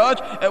the church,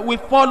 we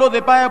follow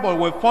the Bible,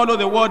 we follow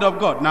the Word of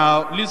God.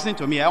 Now, listen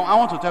to me. I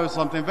want to tell you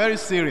something very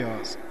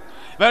serious.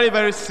 Very,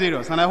 very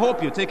serious. And I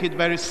hope you take it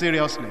very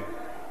seriously.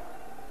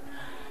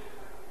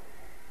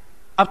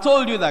 I've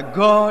told you that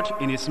God,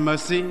 in His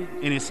mercy,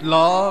 in His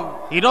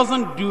love, He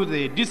doesn't do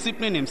the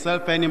discipline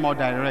Himself anymore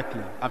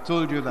directly. I've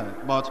told you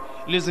that. But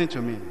listen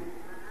to me.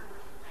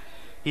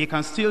 He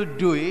can still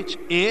do it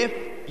if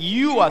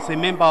you, as a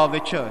member of the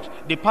church,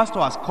 the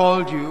pastor has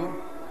called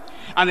you,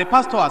 and the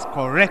pastor has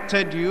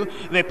corrected you,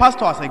 the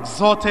pastor has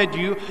exhorted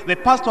you, the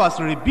pastor has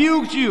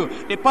rebuked you,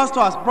 the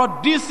pastor has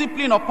brought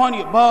discipline upon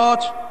you,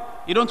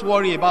 but you don't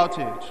worry about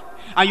it.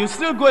 And you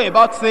still go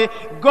about, say,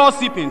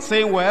 gossiping,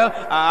 saying, well,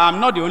 I'm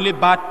not the only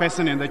bad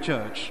person in the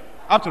church.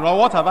 After all,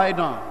 what have I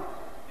done?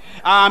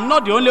 I'm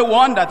not the only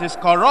one that is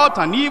corrupt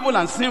and evil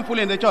and sinful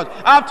in the church.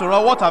 After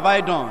all, what have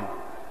I done?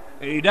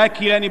 Did I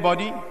kill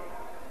anybody?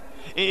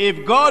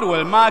 If God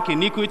will mark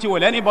iniquity,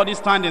 will anybody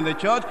stand in the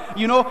church?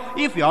 You know,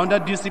 if you're under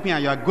discipline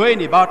and you're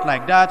going about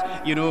like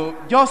that, you know,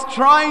 just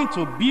trying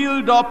to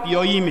build up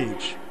your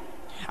image.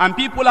 And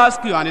people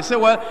ask you, and they say,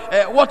 well,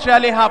 what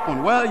really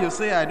happened? Well, you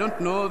say, I don't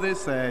know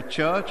this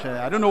church.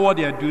 I don't know what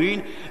they are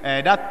doing.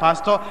 That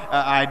pastor,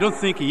 I don't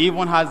think he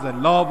even has the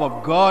love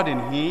of God in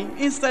him.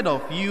 Instead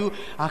of you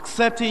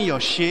accepting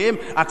your shame,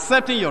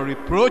 accepting your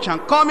reproach,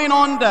 and coming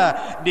under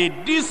the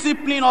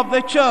discipline of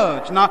the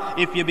church. Now,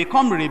 if you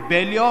become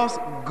rebellious,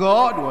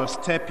 God will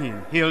step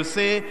in. He'll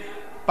say,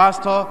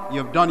 Pastor,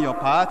 you've done your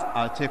part,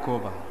 I'll take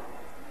over.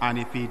 And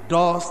if he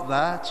does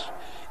that,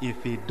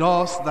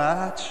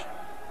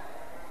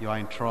 you are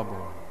in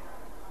trouble.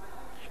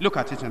 Look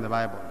at it in the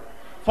Bible.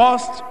 1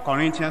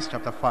 Corinthians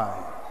chapter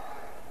 5.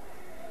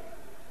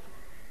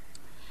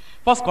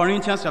 1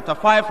 Corinthians chapter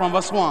 5 from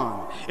verse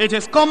 1. It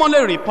is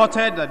commonly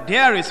reported that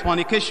there is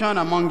fornication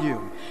among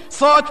you.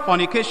 Such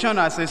fornication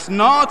as is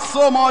not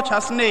so much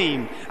as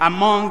named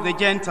among the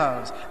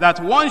Gentiles,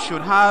 that one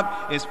should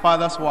have his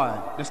father's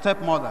wife, the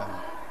stepmother.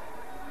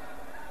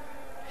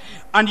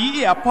 And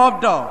ye are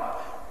puffed up,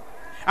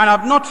 and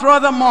have not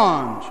rather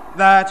mourned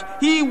that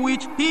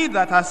he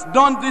that has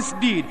done this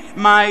deed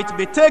might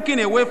be taken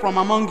away from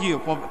among you.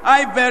 For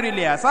I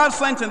verily, as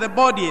absent in the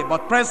body,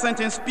 but present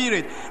in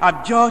spirit,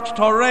 have judged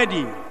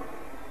already,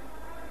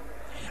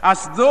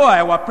 as though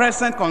I were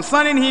present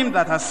concerning him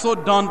that has so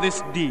done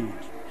this deed.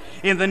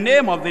 In the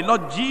name of the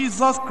Lord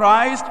Jesus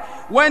Christ,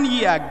 when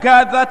ye are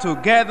gathered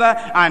together,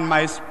 and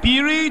my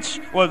spirit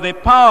with the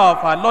power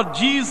of our Lord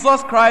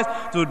Jesus Christ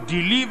to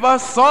deliver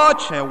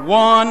such a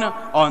one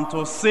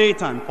unto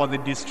Satan for the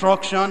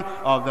destruction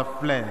of the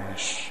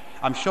flesh.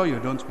 I'm sure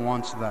you don't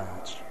want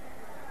that.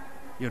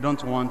 You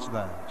don't want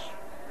that.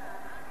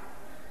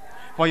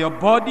 For your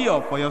body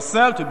or for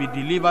yourself to be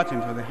delivered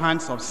into the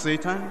hands of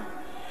Satan.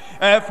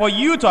 For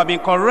you to have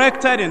been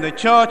corrected in the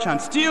church and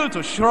still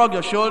to shrug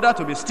your shoulder,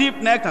 to be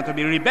stiff-necked and to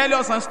be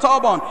rebellious and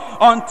stubborn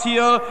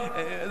until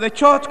the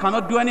church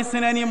cannot do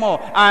anything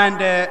anymore. And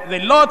the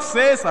Lord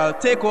says, I'll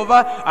take over,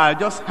 I'll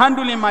just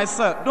handle him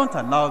myself. Don't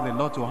allow the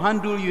Lord to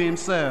handle you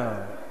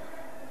himself.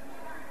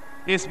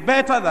 It's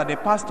better that the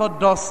pastor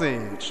does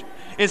it.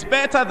 It's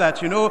better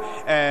that, you know,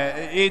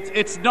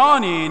 it's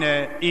done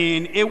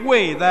in a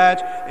way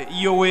that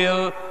you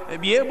will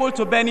be able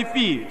to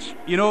benefit.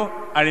 You know,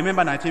 I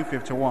remember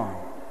 1951.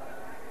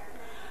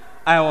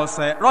 I was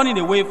running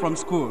away from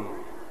school.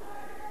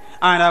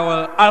 And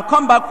I'll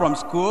come back from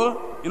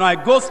school. You know, I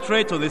go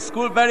straight to the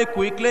school very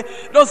quickly.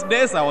 Those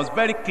days I was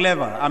very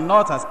clever. I'm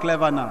not as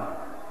clever now.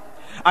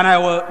 And I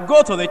will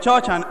go to the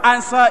church and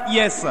answer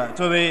yes, sir,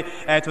 to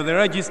the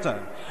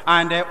register.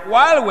 And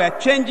while we're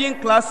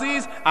changing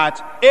classes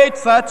at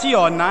 8:30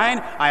 or 9,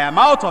 I am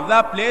out of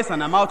that place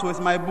and I'm out with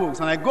my books.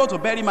 And I go to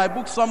bury my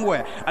books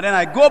somewhere. And then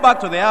I go back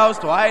to the house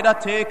to either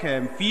take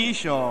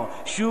fish or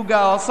sugar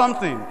or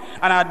something.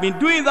 And I'd been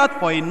doing that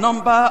for a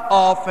number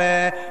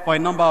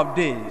of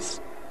days.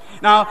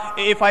 Now,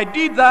 if I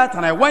did that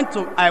and I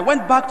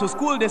went back to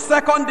school the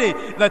second day,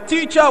 the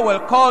teacher will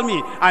call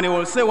me and he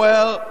will say,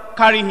 well,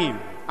 carry him.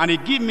 And he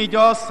give me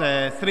just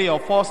 3 or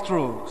 4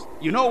 strokes.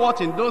 You know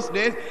what? In those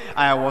days,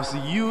 I was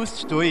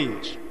used to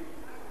it.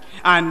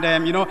 And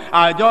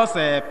I'll just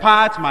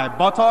pat my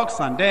buttocks,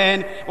 and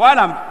then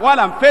while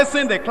I'm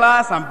facing the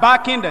class and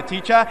backing the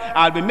teacher,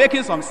 I'll be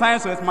making some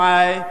signs with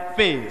my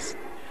face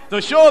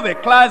to show the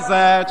class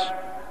that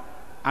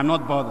I'm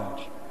not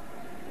bothered.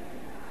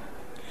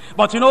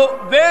 But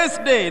this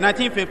day,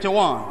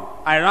 1951,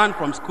 I ran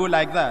from school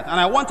like that, and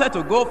I wanted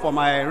to go for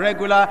my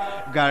regular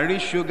gari,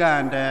 sugar,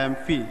 and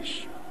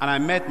fish. And I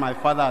met my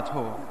father at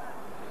home.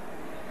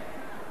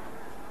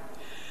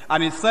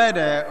 And he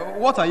said,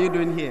 what are you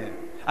doing here?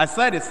 I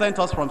said he sent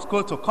us from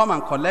school to come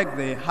and collect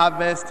the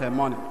harvest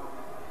money.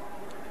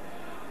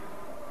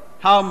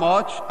 How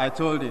much? I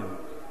told him.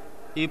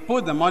 He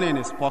put the money in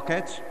his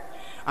pocket,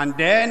 and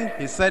then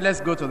he said, let's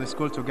go to the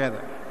school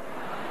together.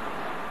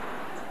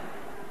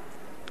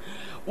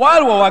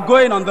 While we were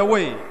going on the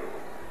way,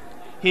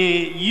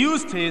 he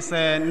used his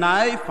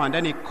knife, and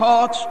then he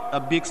cut a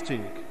big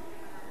stick.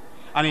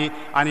 And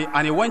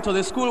he went to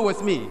the school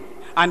with me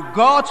and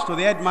got to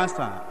the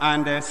headmaster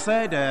and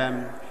said,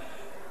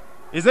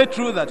 is it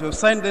true that you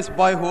sent this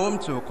boy home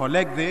to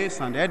collect this?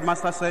 And the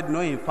headmaster said,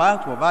 no, in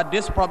fact, we've had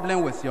this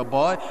problem with your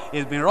boy.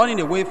 He's been running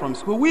away from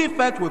school. We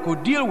felt we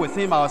could deal with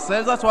him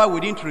ourselves. That's why we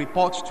didn't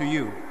report to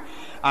you.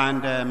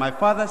 And my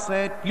father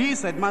said,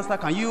 please, headmaster,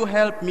 can you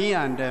help me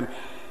and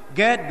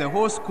get the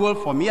whole school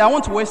for me? I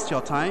won't waste your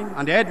time.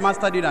 And the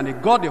headmaster did, and he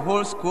got the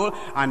whole school,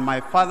 and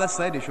my father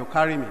said he should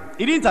carry me.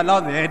 He didn't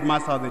allow the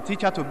headmaster or the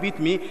teacher to beat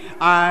me,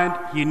 and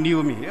he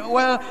knew me.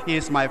 Well, he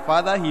is my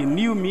father. He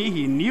knew me.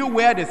 He knew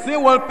where the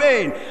thing will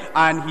pain,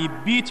 and he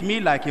beat me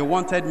like he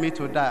wanted me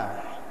to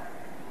die.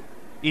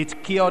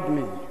 It killed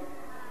me.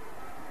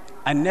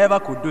 I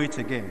never could do it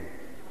again.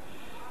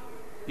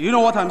 You know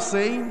what I'm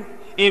saying?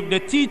 If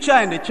the teacher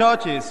in the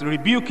church is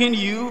rebuking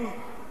you,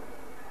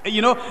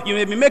 you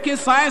may be making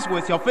signs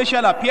with your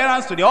facial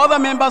appearance to the other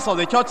members of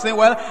the church saying,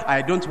 well,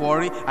 I don't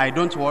worry,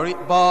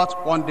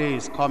 but one day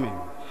is coming.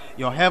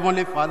 Your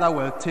heavenly Father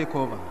will take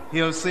over.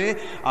 He'll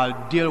say,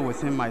 I'll deal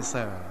with him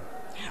myself.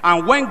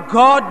 And when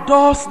God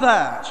does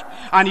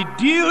that, and he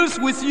deals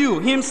with you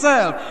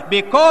himself,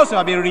 because you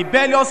have been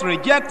rebellious,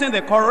 rejecting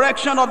the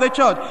correction of the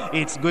church,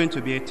 it's going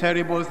to be a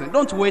terrible thing.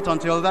 Don't wait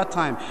until that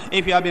time.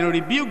 If you have been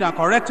rebuked and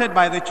corrected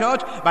by the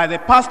church, by the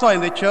pastor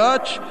in the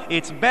church,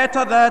 it's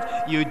better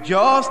that you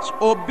just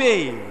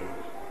obey.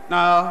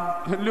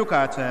 Now, look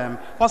at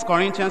 1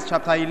 Corinthians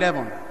chapter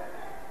 11.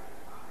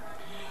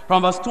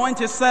 From verse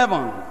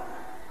 27.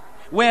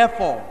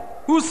 Wherefore,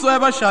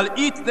 whosoever shall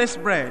eat this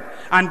bread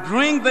and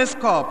drink this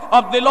cup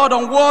of the Lord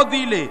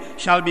unworthily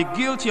shall be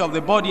guilty of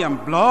the body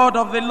and blood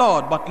of the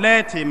Lord. But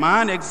let a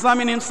man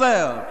examine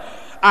himself,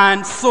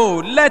 and so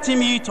let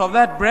him eat of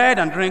that bread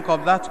and drink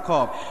of that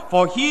cup.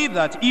 For he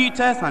that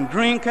eateth and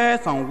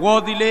drinketh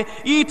unworthily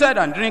eateth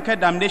and drinketh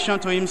damnation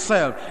to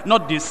himself,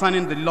 not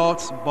discerning the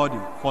Lord's body.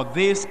 For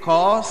this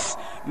cause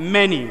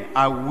many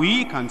are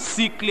weak and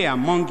sickly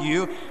among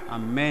you,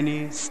 and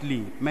many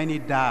sleep, many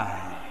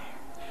die.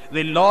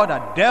 The Lord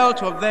had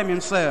dealt with them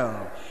himself.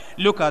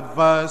 Look at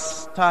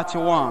verse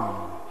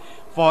 31.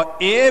 For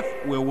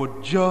if we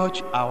would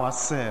judge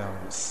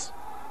ourselves,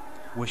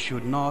 we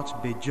should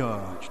not be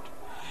judged.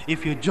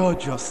 If you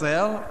judge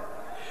yourself,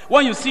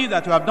 when you see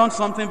that you have done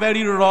something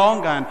very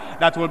wrong and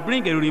that will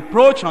bring a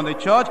reproach on the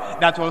church,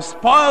 that will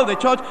spoil the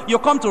church, you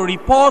come to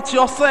report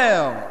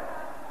yourself.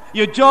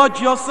 You judge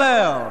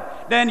yourself.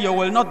 Then you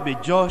will not be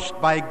judged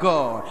by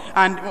God.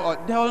 And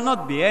there will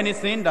not be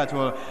anything that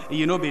will,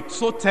 be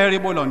so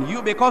terrible on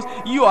you, because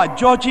you are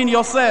judging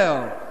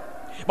yourself.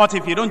 But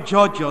if you don't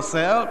judge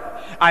yourself,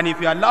 and if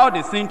you allow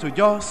the thing to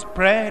just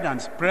spread and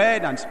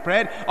spread and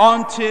spread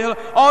until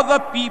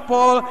other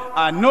people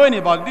are knowing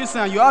about this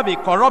and you have a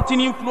corrupting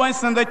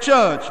influence in the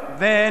church,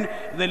 then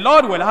the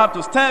Lord will have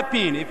to step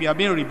in if you are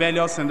being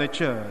rebellious in the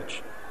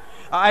church.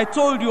 I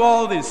told you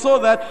all this so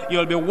that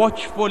you'll be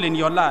watchful in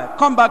your life.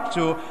 Come back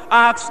to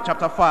Acts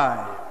chapter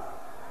 5.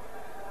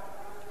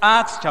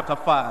 Acts chapter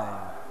 5.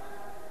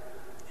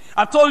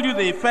 I told you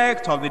the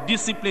effect of the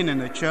discipline in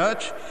the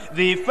church,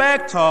 the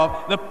effect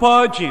of the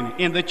purging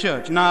in the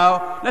church.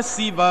 Now, let's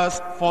see verse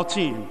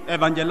 14.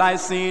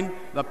 Evangelizing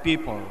the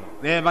people.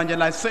 The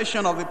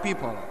evangelization of the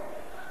people.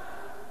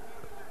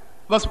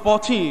 Verse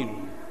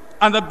 14.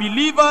 And the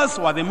believers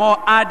were the more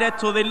added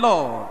to the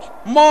Lord,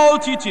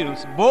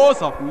 multitudes,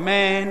 both of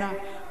men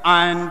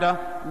and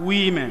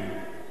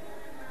women.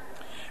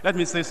 Let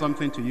me say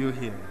something to you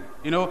here.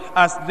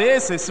 As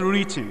this is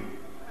written,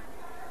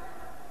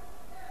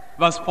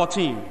 verse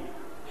 14,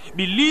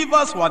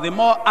 Believers were the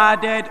more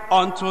added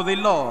unto the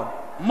Lord.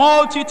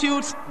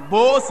 Multitudes,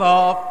 both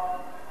of,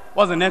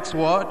 what's the next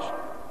word?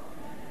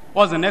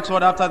 What's the next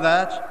word after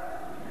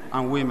that?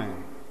 And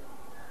women.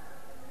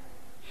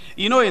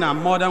 You know, in our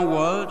modern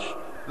world,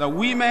 the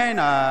women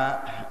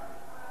are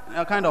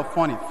kind of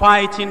funny,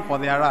 fighting for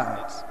their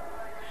rights.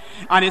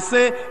 And they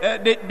say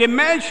the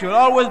men should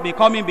always be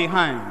coming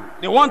behind.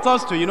 They want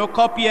us to,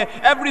 copy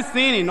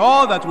everything in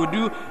all that we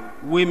do.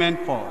 Women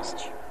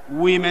first.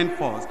 Women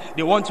first.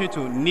 They want you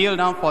to kneel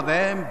down for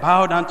them,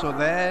 bow down to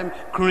them,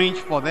 cringe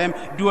for them,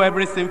 do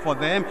everything for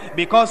them.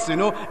 Because,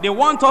 they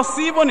want us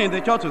even in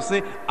the church to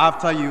say,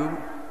 after you.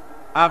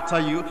 After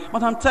you.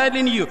 But I'm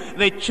telling you,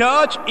 the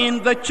church,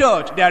 in the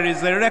church, there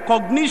is a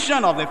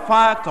recognition of the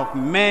fact of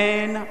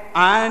men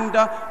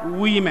and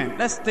women.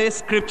 Let's stay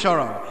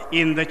scriptural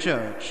in the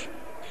church.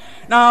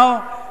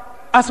 Now,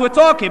 as we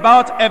talk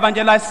about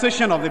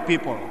evangelization of the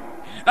people,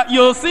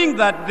 you'll think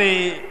that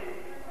the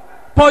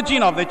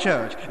purging of the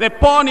church, the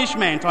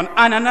punishment on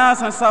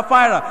Ananias and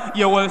Sapphira,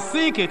 you will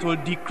think it will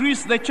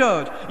decrease the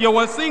church. You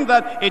will think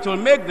that it will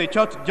make the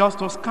church just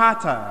to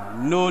scatter.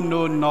 No,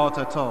 not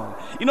at all.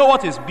 You know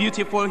what is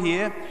beautiful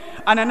here?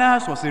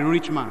 Ananias was a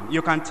rich man,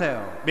 you can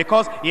tell,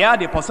 because he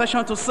had a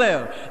possession to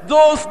sell.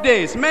 Those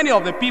days, many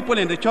of the people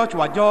in the church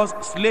were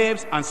just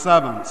slaves and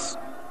servants.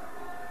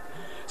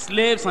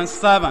 Slaves and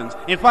servants.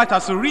 In fact,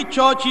 as you read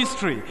church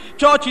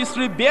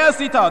history bears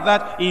it out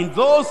that in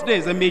those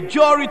days, the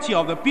majority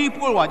of the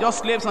people were just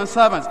slaves and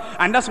servants.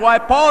 And that's why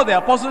Paul the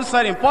apostle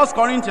said in 1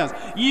 Corinthians,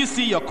 ye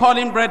see your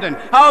calling, brethren,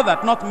 how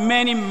that not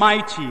many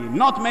mighty,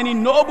 not many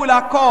noble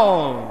are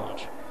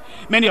called.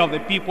 Many of the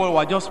people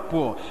were just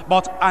poor.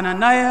 But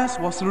Ananias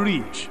was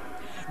rich.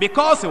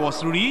 Because he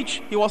was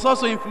rich, he was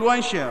also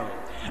influential.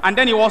 And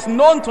then he was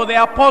known to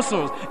the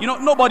apostles.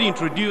 Nobody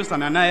introduced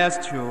Ananias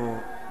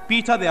to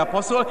Peter the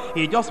apostle.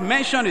 He just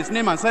mentioned his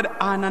name and said,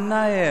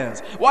 Ananias,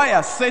 why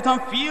has Satan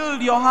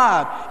filled your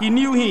heart? He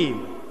knew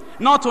him.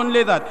 Not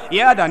only that, he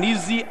had an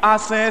easy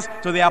access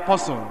to the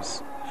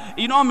apostles.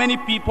 You know how many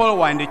people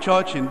were in the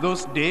church in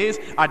those days?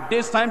 At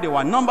this time, they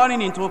were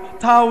numbering into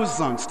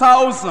thousands,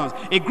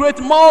 a great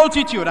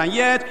multitude, and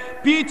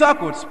yet Peter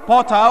could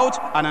spot out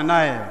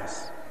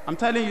Ananias. I'm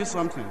telling you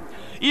something.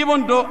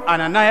 Even though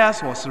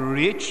Ananias was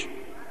rich,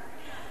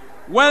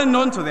 well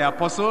known to the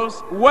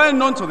apostles, well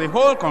known to the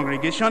whole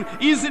congregation,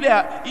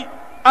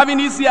 having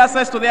easy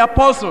access to the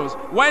apostles,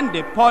 when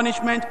the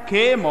punishment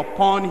came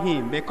upon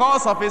him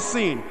because of his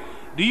sin,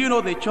 do you know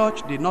the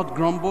church did not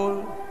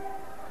grumble?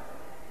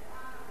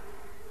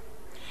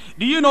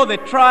 Do you know the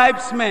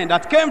tribesmen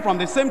that came from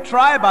the same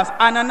tribe as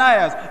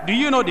Ananias, do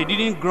you know they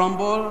didn't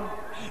grumble?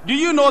 Do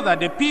you know that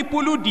the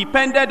people who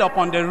depended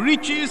upon the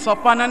riches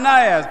of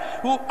Ananias,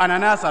 who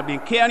Ananias had been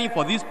caring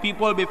for these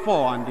people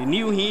before, and they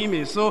knew him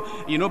is so,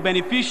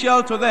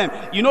 beneficial to them.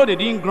 They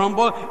didn't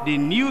grumble. They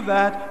knew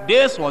that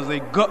this was a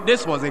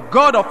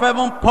God of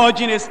heaven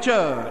purging his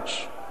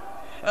church.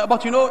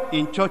 But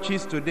in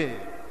churches today,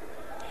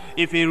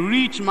 if a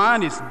rich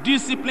man is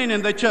disciplined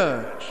in the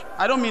church,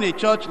 I don't mean a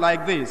church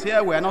like this.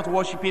 Here we are not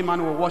worshiping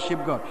man, we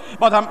worship God.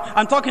 But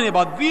I'm talking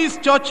about these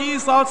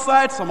churches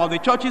outside, some of the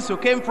churches you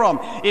came from.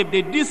 If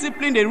they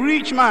discipline a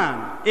rich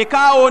man, a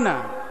car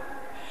owner,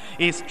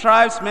 his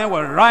tribesmen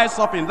will rise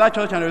up in that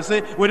church and they'll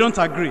say, we don't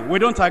agree.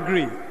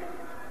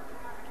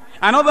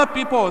 And other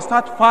people will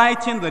start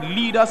fighting the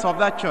leaders of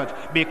that church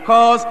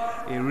because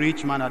a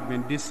rich man had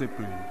been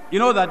disciplined. You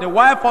know that the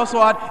wife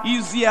also had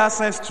easy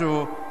access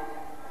to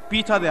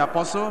Peter the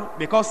apostle,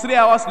 because 3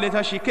 hours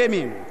later she came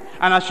in.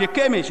 And as she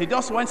came in, she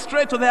just went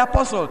straight to the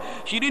apostle.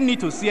 She didn't need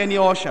to see any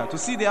usher to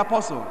see the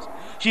apostles.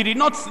 She did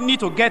not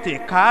need to get a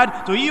card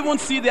to even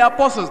see the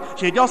apostles.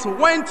 She just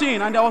went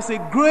in, and there was a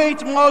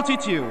great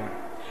multitude.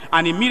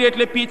 And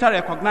immediately Peter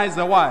recognized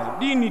the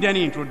wife. Didn't need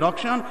any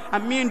introduction. I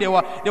mean, they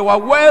were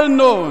well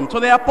known to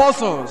the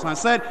apostles, and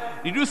said,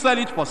 did you sell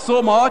it for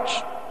so much?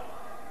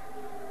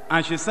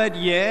 And she said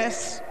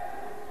yes,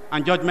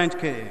 and judgment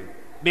came.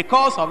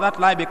 Because of that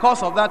lie,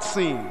 because of that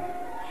sin,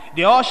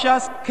 the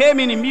ushers came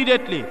in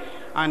immediately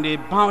and they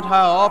bound her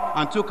up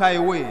and took her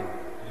away.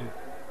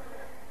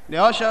 The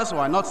ushers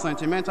were not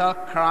sentimental,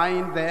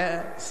 crying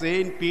there,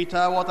 saying,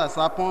 Peter, what has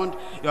happened?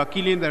 You're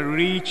killing the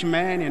rich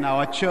men in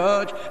our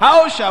church.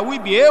 How shall we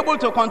be able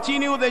to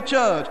continue the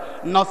church?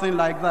 Nothing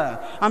like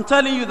that. I'm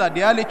telling you that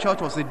the early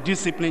church was a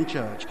disciplined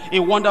church, a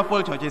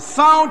wonderful church, a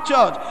sound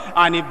church.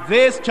 And if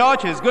this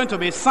church is going to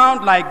be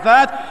sound like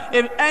that,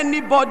 if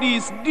anybody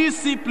is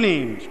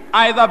disciplined,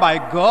 either by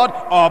God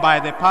or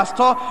by the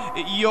pastor,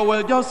 you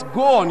will just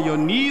go on your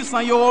knees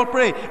and you will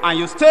pray. And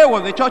you stay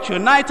with the church,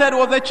 united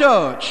with the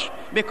church.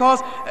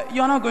 Because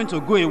you're not going to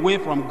go away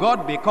from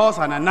God because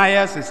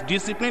Ananias is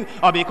disciplined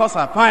or because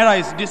Sapphira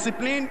is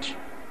disciplined.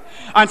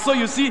 And so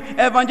you see,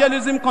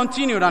 evangelism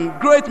continued, and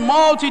great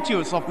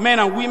multitudes of men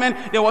and women,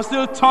 they were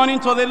still turning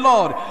to the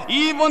Lord,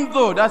 even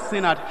though that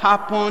sin had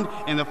happened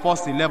in the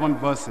first 11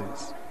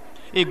 verses.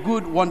 A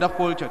good,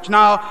 wonderful church.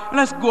 Now,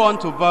 let's go on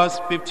to verse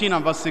 15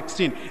 and verse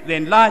 16. The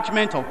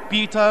enlargement of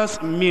Peter's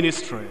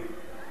ministry.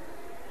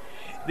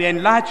 the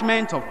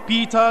enlargement of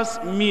Peter's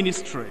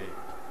ministry.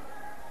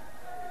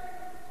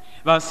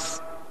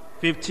 Verse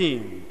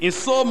 15, in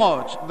so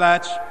much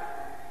that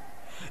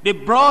they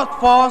brought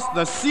forth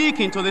the sick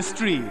into the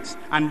streets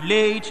and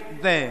laid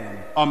them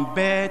on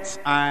beds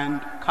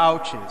and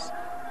couches.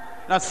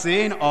 That's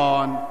saying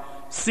on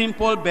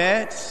simple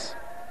beds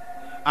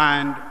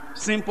and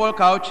simple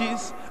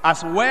couches,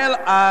 as well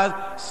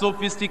as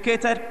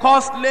sophisticated,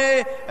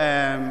 costly,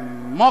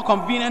 more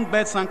convenient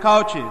beds and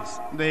couches.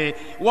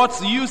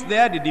 What's used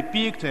there, they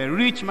depict a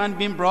rich man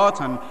being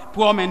brought and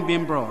poor men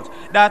being brought.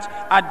 That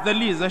at the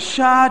least, the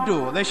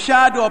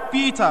shadow of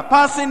Peter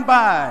passing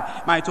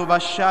by might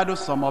overshadow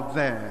some of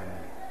them.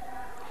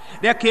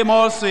 There came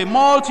also a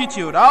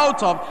multitude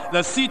out of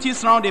the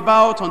cities round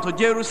about unto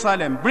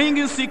Jerusalem,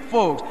 bringing sick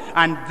folks,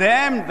 and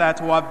them that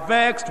were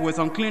vexed with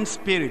unclean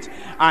spirits,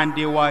 and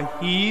they were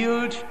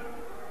healed,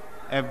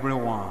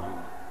 everyone.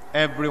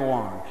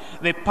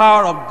 The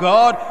power of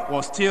God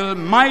was still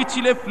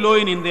mightily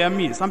flowing in their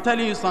midst. I'm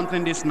telling you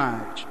something this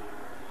night,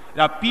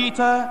 that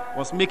Peter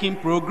was making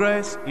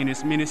progress in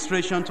his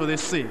ministration to the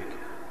sick.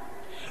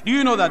 Do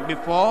you know that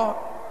before,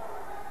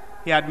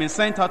 he had been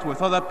sent out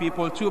with other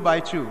people 2 by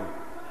 2,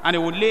 and he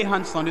would lay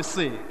hands on the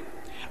sick,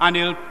 and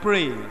he'll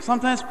pray,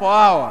 sometimes for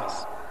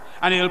hours,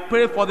 and he'll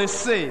pray for the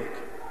sick.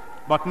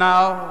 But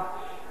now,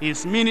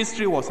 his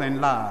ministry was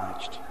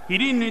enlarged. He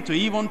didn't need to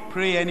even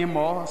pray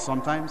anymore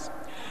sometimes.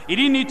 He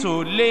didn't need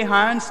to lay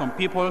hands on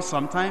people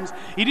sometimes.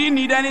 He didn't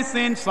need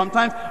anything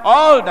sometimes.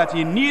 All that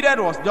he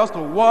needed was just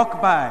to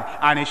walk by,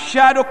 and a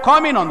shadow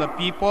coming on the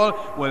people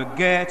will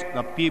get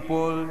the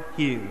people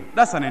healed.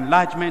 That's an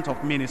enlargement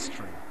of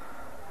ministry.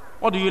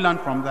 What do you learn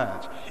from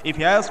that? If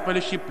you're a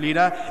fellowship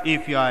leader,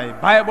 if you're a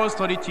Bible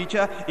study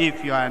teacher,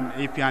 if you're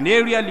an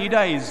area leader,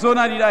 a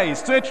zonal leader, a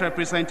state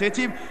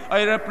representative, or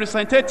a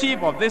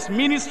representative of this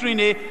ministry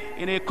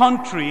in a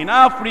country, in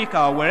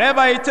Africa, or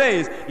wherever it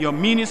is, your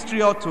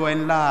ministry ought to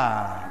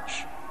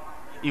enlarge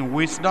in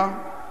wisdom,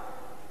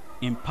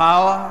 in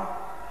power,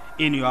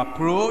 in your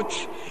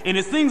approach, in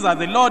the things that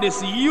the Lord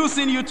is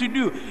using you to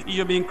do. You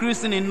should be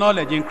increasing in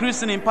knowledge,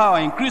 increasing in power,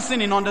 increasing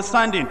in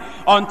understanding,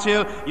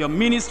 until your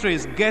ministry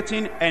is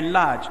getting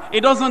enlarged.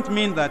 It doesn't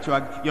mean that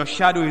your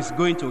shadow is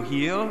going to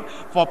heal.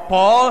 For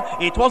Paul,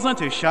 it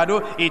wasn't a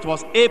shadow, it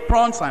was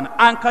aprons and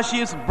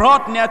handkerchiefs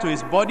brought near to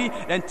his body,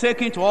 then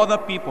taken to other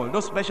people.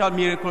 Those special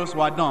miracles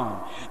were done.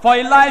 For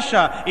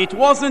Elisha, it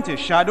wasn't a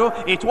shadow,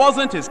 it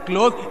wasn't his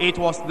clothes, it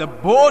was the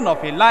bone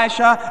of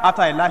Elisha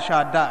after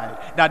Elisha died,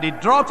 that they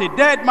dropped a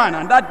dead man,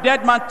 and that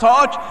dead man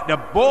touched the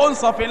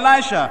bones of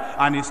Elisha,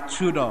 and he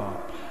stood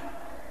up.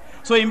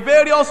 So in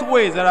various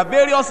ways, there are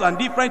various and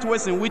different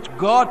ways in which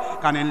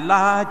God can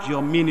enlarge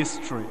your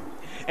ministry,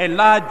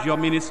 enlarge your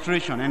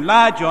ministration,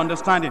 enlarge your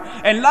understanding,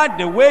 enlarge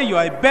the way you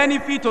are a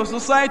benefit to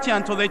society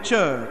and to the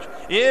church.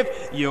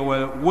 If you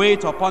will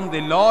wait upon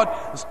the Lord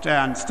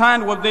and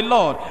stand with the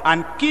Lord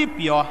and keep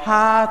your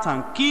heart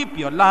and keep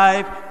your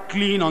life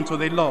clean unto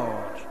the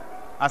Lord.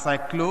 As I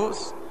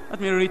close, let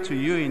me read to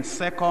you in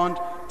 2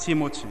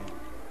 Timothy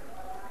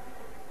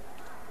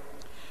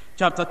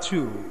chapter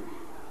 2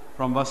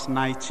 from verse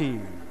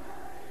 19.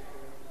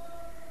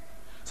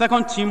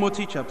 2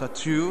 Timothy chapter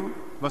 2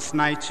 verse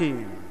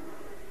 19.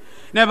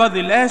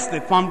 Nevertheless,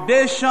 the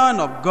foundation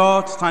of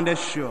God standeth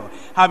sure,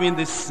 having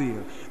this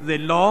seal: the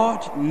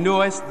Lord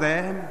knoweth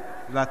them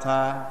that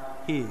are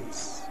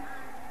his.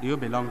 Do you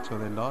belong to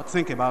the Lord?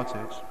 Think about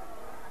it.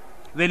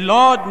 The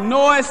Lord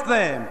knoweth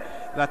them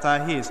that are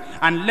his.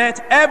 And let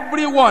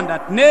everyone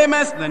that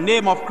nameth the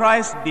name of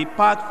Christ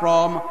depart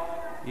from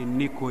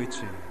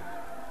iniquity.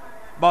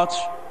 But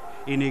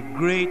in a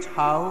great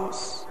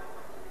house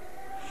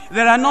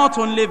there are not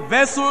only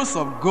vessels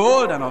of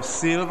gold and of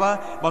silver,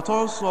 but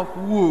also of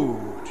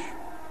wood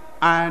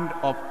and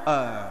of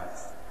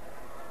earth,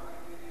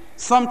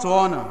 some to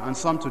honor and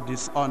some to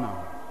dishonor.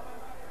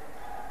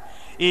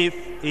 If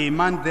a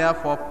man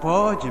therefore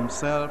purge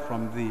himself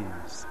from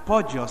these,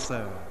 purge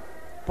yourself.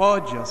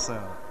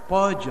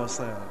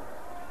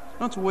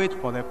 Don't wait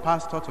for the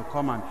pastor to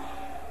come and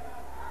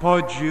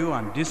purge you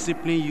and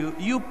discipline you.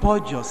 You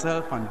purge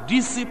yourself and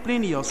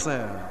discipline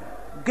yourself.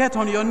 Get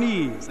on your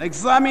knees,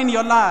 examine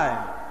your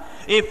life.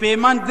 If a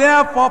man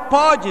therefore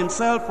purge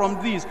himself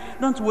from these,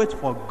 don't wait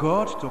for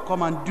God to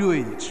come and do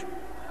it,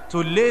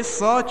 to lay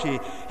such a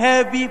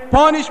heavy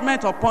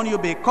punishment upon you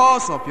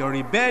because of your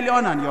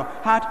rebellion and your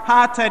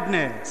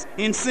hard-heartedness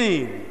in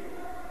sin.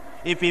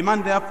 If a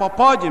man therefore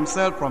purge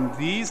himself from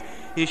these,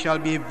 he shall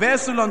be a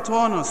vessel unto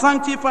honor,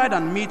 sanctified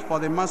and meet for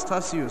the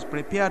master's use,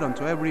 prepared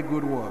unto every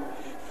good work.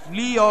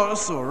 Flee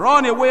also,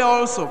 run away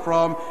also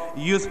from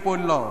youthful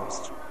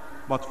lust,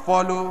 but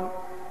follow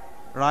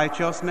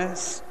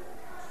righteousness,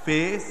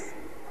 faith,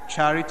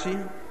 charity,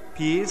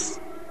 peace,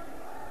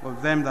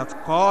 with them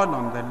that call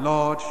on the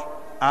Lord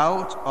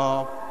out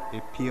of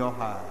a pure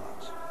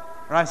heart.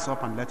 Rise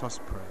up and let us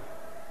pray.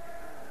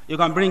 You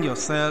can bring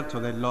yourself to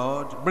the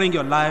Lord, bring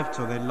your life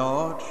to the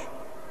Lord.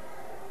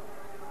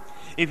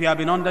 If you have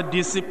been under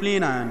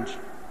discipline and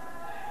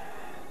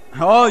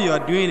all you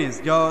are doing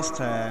is just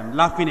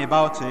laughing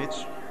about it,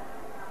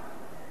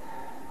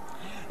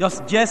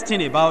 just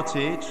jesting about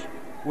it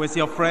with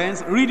your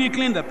friends,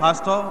 ridiculing the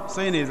pastor,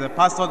 saying he's a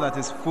pastor that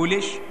is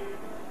foolish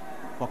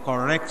for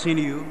correcting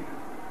you.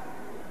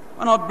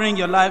 Why not bring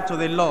your life to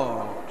the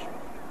Lord?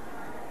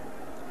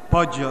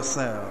 Purge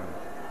yourself.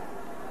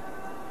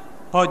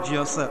 Purge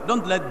yourself.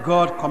 Don't let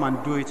God come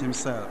and do it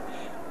himself.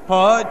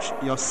 Purge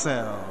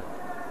yourself.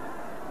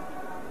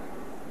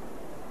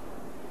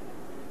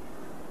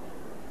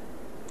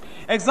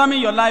 Examine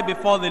your life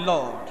before the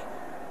Lord.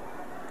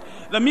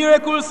 The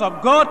miracles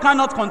of God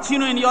cannot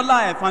continue in your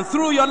life and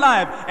through your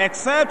life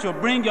except you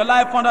bring your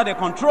life under the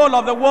control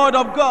of the Word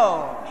of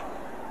God.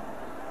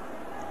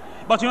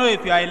 But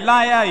if you are a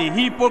liar, a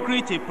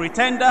hypocrite, a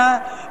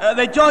pretender,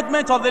 the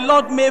judgment of the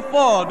Lord may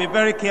fall. Be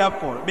very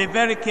careful. Be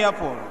very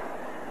careful.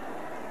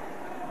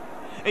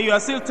 If you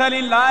are still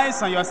telling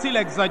lies and you are still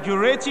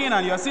exaggerating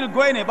and you are still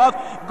going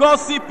about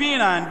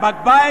gossiping and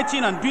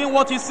backbiting and doing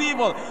what is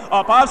evil,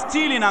 or perhaps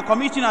stealing and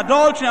committing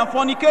adultery and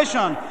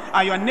fornication,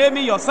 and you are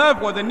naming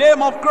yourself with the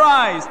name of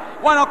Christ,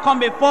 why not come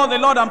before the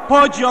Lord and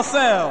purge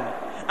yourself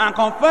and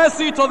confess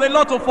it to the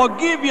Lord to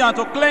forgive you and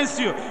to cleanse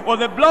you with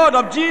the blood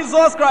of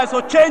Jesus Christ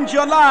to change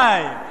your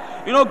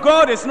life?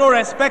 God is no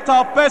respecter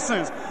of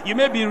persons. You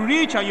may be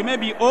rich and you may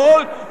be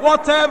old,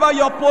 whatever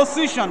your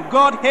position,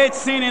 God hates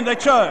sin in the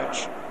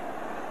church.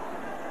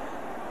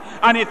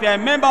 And if you're a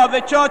member of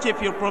the church,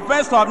 if you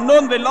profess to have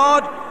known the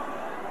Lord,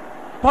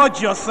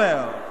 purge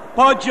yourself.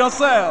 Purge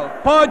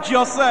yourself. Purge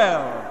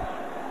yourself.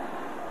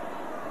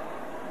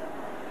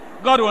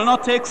 God will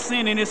not take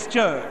sin in his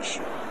church.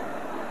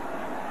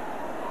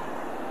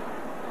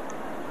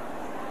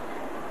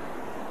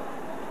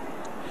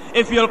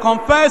 If you'll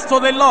confess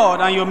to the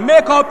Lord and you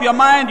make up your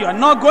mind you are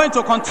not going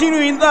to continue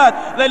in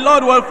that, the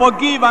Lord will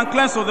forgive and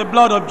cleanse with the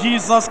blood of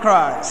Jesus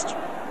Christ.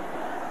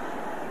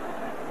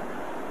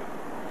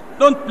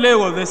 Don't play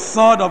with the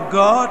sword of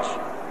God.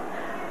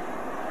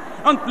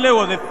 Don't play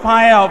with the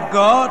fire of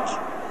God.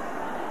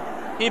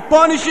 He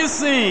punishes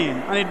sin,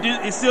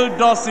 and he still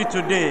does it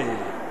today.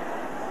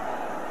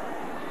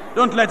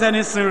 Don't let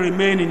any sin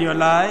remain in your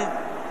life.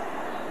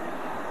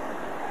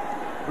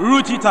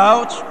 Root it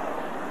out.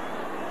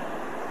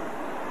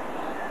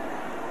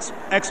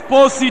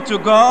 Expose it to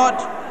God.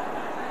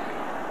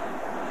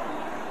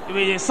 If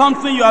it is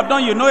something you have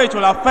done, it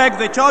will affect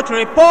the church,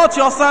 report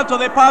yourself to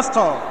the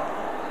pastor.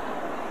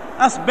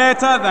 That's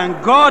better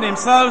than God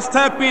himself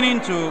stepping in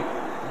to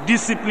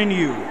discipline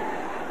you.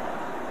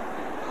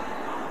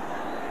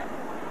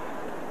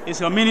 Is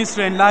your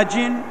ministry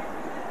enlarging?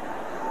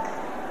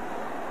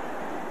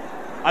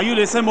 Are you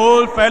the same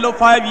old fellow,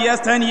 5 years,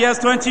 10 years,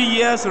 20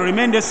 years,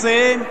 remain the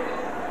same?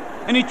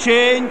 Any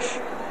change?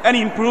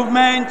 Any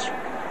improvement?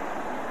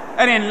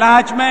 Any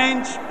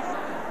enlargement?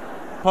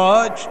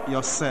 Purge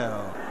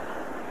yourself.